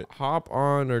walk into it. Hop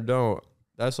on or don't.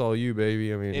 That's all you,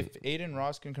 baby. I mean, If Aiden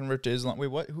Ross can convert to Islam, wait,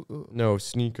 what? Who? no,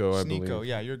 Sneeko, I believe. Sneeko,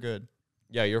 yeah, you're good.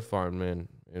 Yeah, you're fine, man.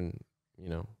 And,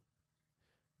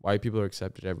 white people are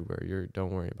accepted everywhere.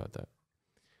 Don't worry about that.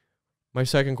 My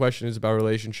second question is about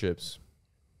relationships.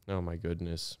 Oh, my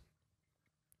goodness.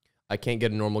 I can't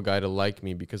get a normal guy to like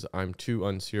me because I'm too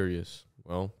unserious.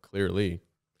 Well, clearly.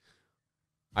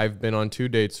 I've been on 2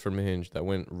 dates from Hinge that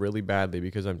went really badly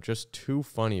because I'm just too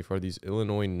funny for these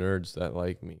Illinois nerds that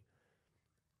like me.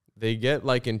 they get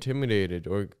like intimidated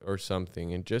or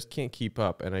something and just can't keep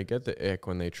up. And I get the ick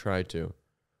when they try to.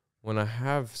 When I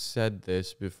have said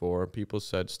this before, people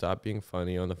said stop being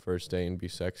funny on the first day and be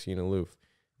sexy and aloof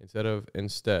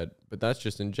instead. But that's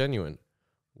just ingenuine.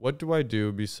 What do I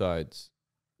do besides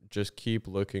just keep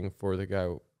looking for the guy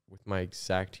with my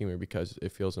exact humor because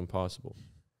it feels impossible?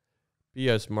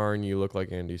 P.S. Martin, you look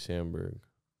like Andy Samberg.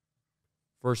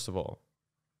 First of all,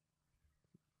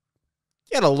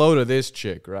 get a load of this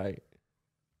chick, right?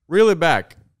 Reel it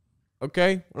back,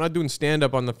 okay? We're not doing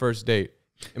stand-up on the first date.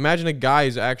 Imagine a guy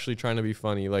is actually trying to be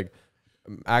funny, like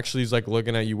actually he's like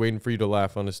looking at you, waiting for you to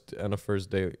laugh on a first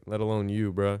date, let alone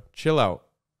you, bro. Chill out.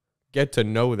 Get to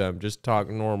know them. Just talk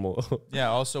normal. Yeah,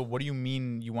 also, what do you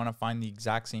mean you want to find the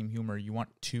exact same humor? You want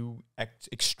two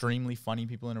extremely funny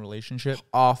people in a relationship?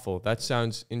 Awful. That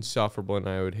sounds insufferable, and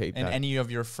I would hate that. And any of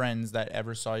your friends that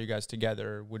ever saw you guys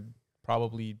together would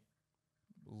probably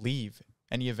leave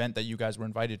any event that you guys were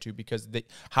invited to, because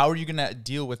how are you going to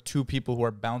deal with two people who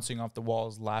are bouncing off the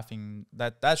walls laughing?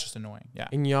 That's just annoying. Yeah.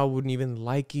 And y'all wouldn't even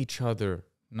like each other.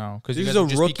 No, because you guys would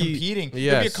just be competing.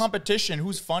 Yes. It'd be a competition.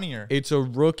 Who's funnier? It's a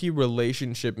rookie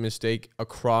relationship mistake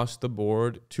across the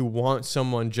board to want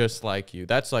someone just like you.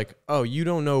 That's like, oh, you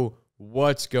don't know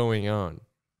what's going on.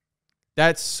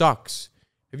 That sucks.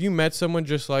 Have you met someone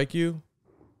just like you?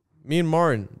 Me and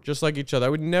Martin, just like each other. I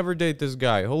would never date this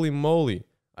guy. Holy moly.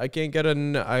 I can get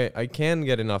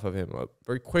enough of him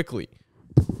very quickly.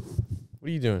 What are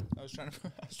you doing? I was trying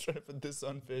to put this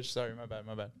on fish. Sorry, my bad.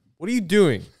 What are you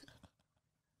doing?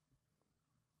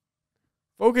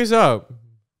 Focus up.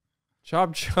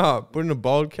 Chop, chop. Putting a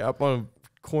bald cap on a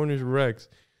Cornish Rex.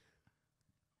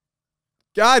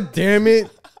 God damn it.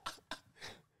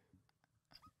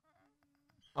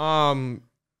 No.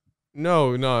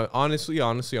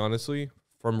 Honestly,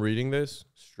 from reading this,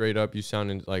 straight up, you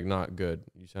sound like not good.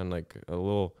 You sound like a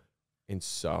little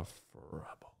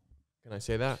insufferable. Can I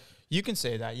say that? You can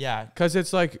say that, yeah. Because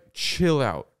it's like, chill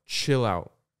out.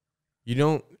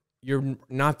 You're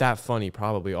not that funny,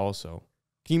 probably, also.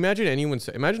 Can you imagine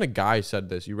imagine a guy said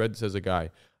this. You read this as a guy.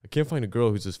 I can't find a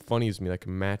girl who's as funny as me that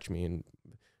can match me. And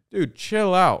dude,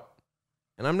 chill out.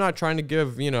 And I'm not trying to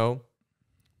give,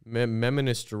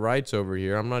 feminist rights over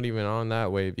here. I'm not even on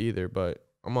that wave either, but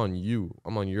I'm on you.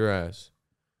 I'm on your ass.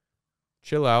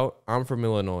 Chill out. I'm from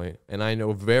Illinois, and I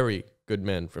know very good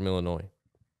men from Illinois.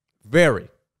 Very.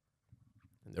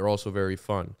 And they're also very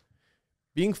fun.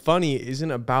 Being funny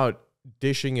isn't about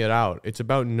dishing it out. It's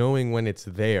about knowing when it's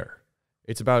there.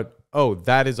 It's about, oh,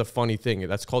 that is a funny thing.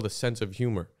 That's called a sense of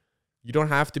humor. You don't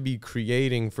have to be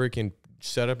creating freaking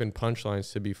setup and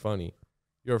punchlines to be funny.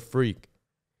 You're a freak.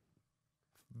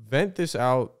 Vent this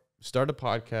out. Start a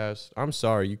podcast. I'm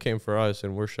sorry you came for us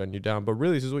and we're shutting you down, but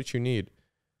really this is what you need.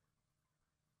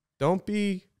 Don't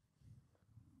be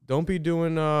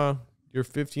doing your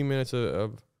 15 minutes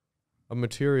of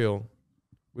material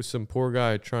with some poor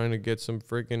guy trying to get some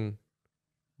freaking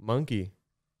monkey.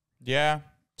 Yeah.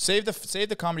 Save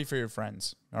the comedy for your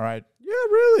friends, all right? Yeah,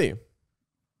 really.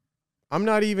 I'm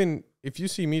not even, if you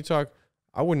see me talk,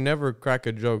 I would never crack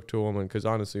a joke to a woman because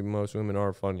honestly, most women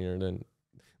are funnier than,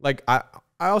 like, I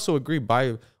also agree,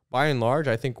 by and large,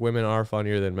 I think women are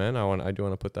funnier than men. I do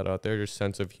want to put that out there, just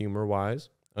sense of humor wise,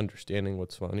 understanding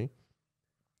what's funny.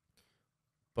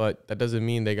 But that doesn't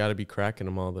mean they got to be cracking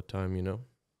them all the time,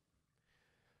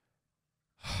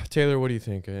 Taylor, what do you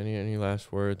think? Any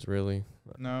last words, really?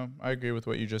 No, I agree with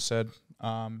what you just said.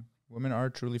 Women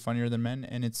are truly funnier than men,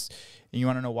 and you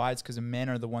want to know why? It's because men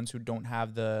are the ones who don't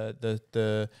have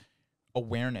the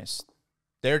awareness.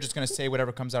 They're just gonna say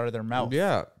whatever comes out of their mouth.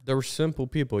 Yeah, they're simple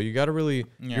people. You got to really,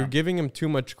 you're giving them too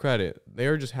much credit. They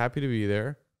are just happy to be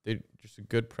there. They're just a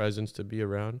good presence to be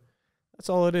around. That's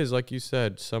all it is. Like you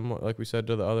said, someone, like we said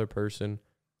to the other person,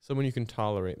 someone you can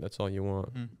tolerate. That's all you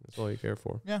want. That's all you care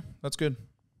for. Yeah, that's good.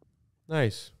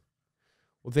 Nice.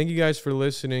 Well, thank you guys for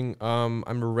listening. I'm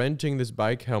renting this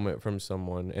bike helmet from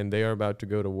someone, and they are about to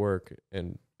go to work.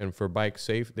 And for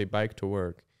they bike to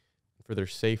work. For their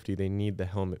safety, they need the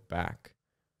helmet back.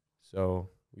 So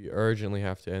we urgently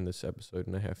have to end this episode,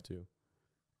 and I have to,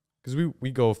 because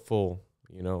we go full.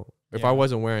 If I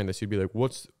wasn't wearing this, you'd be like,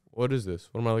 what is this?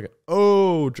 What am I looking at?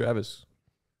 Oh, Travis.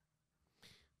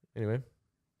 Anyway,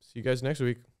 see you guys next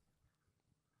week.